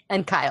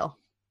 And Kyle.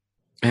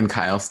 And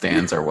Kyle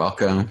stands are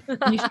welcome.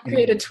 You should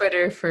create a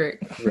Twitter for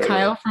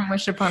Kyle from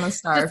Wish Upon a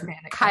Star. Just fan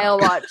account. Kyle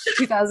Watch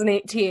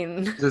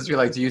 2018. Just be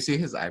like, do you see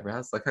his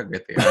eyebrows? Look how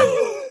great they are.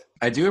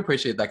 I do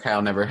appreciate that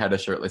Kyle never had a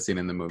shirtless scene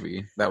in the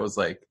movie. That was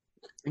like,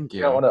 thank You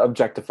you. don't want to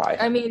objectify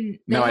I him. I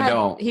No, I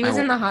don't. He was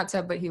I in the hot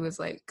tub, but he was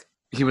like,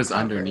 He was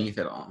underneath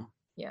it all.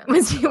 yeah.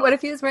 What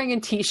if he was wearing a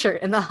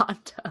t-shirt in the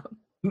hot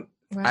tub?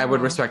 I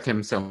would Wow. respect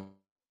him so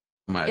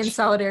much. In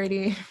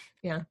solidarity.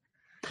 Yeah.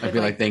 I'd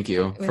be like, thank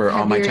you with for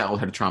all my heavier-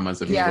 childhood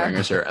traumas of me Yeah. wearing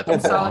a shirt at the In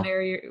mall.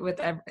 solidarity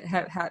with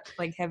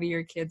like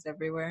heavier kids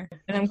everywhere.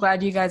 And I'm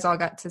glad you guys all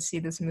got to see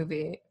this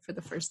movie for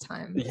the first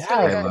time. It's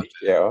Yeah, really I good. loved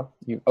you.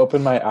 You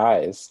opened my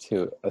eyes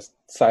to a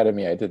side of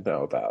me I didn't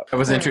know about. I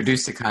was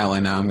introduced to Kyle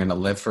and now I'm going to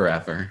live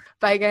forever.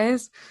 Bye,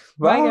 guys.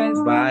 Bye, guys.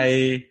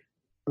 Bye.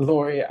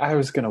 Lori, I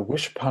was going to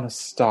wish upon a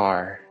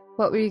star.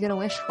 What were you going to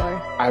wish for?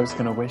 I was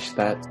going to wish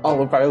that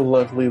all of our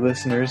lovely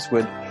listeners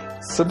would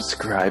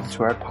subscribe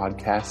to our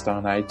podcast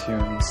on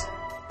iTunes,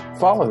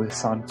 follow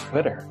us on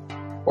Twitter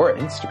or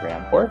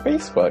Instagram or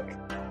Facebook,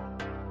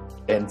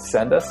 and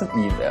send us an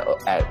email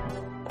at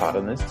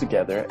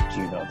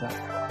podonthis.together@gmail.com.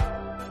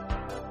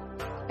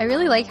 I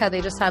really like how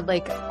they just had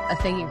like a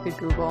thing you could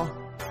Google.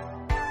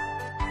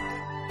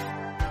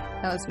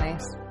 That was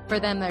nice. For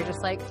them, they're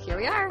just like, here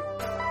we are.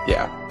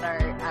 Yeah. Our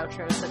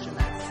outro is such a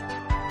mess.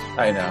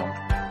 I know.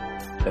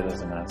 It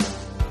is a mess.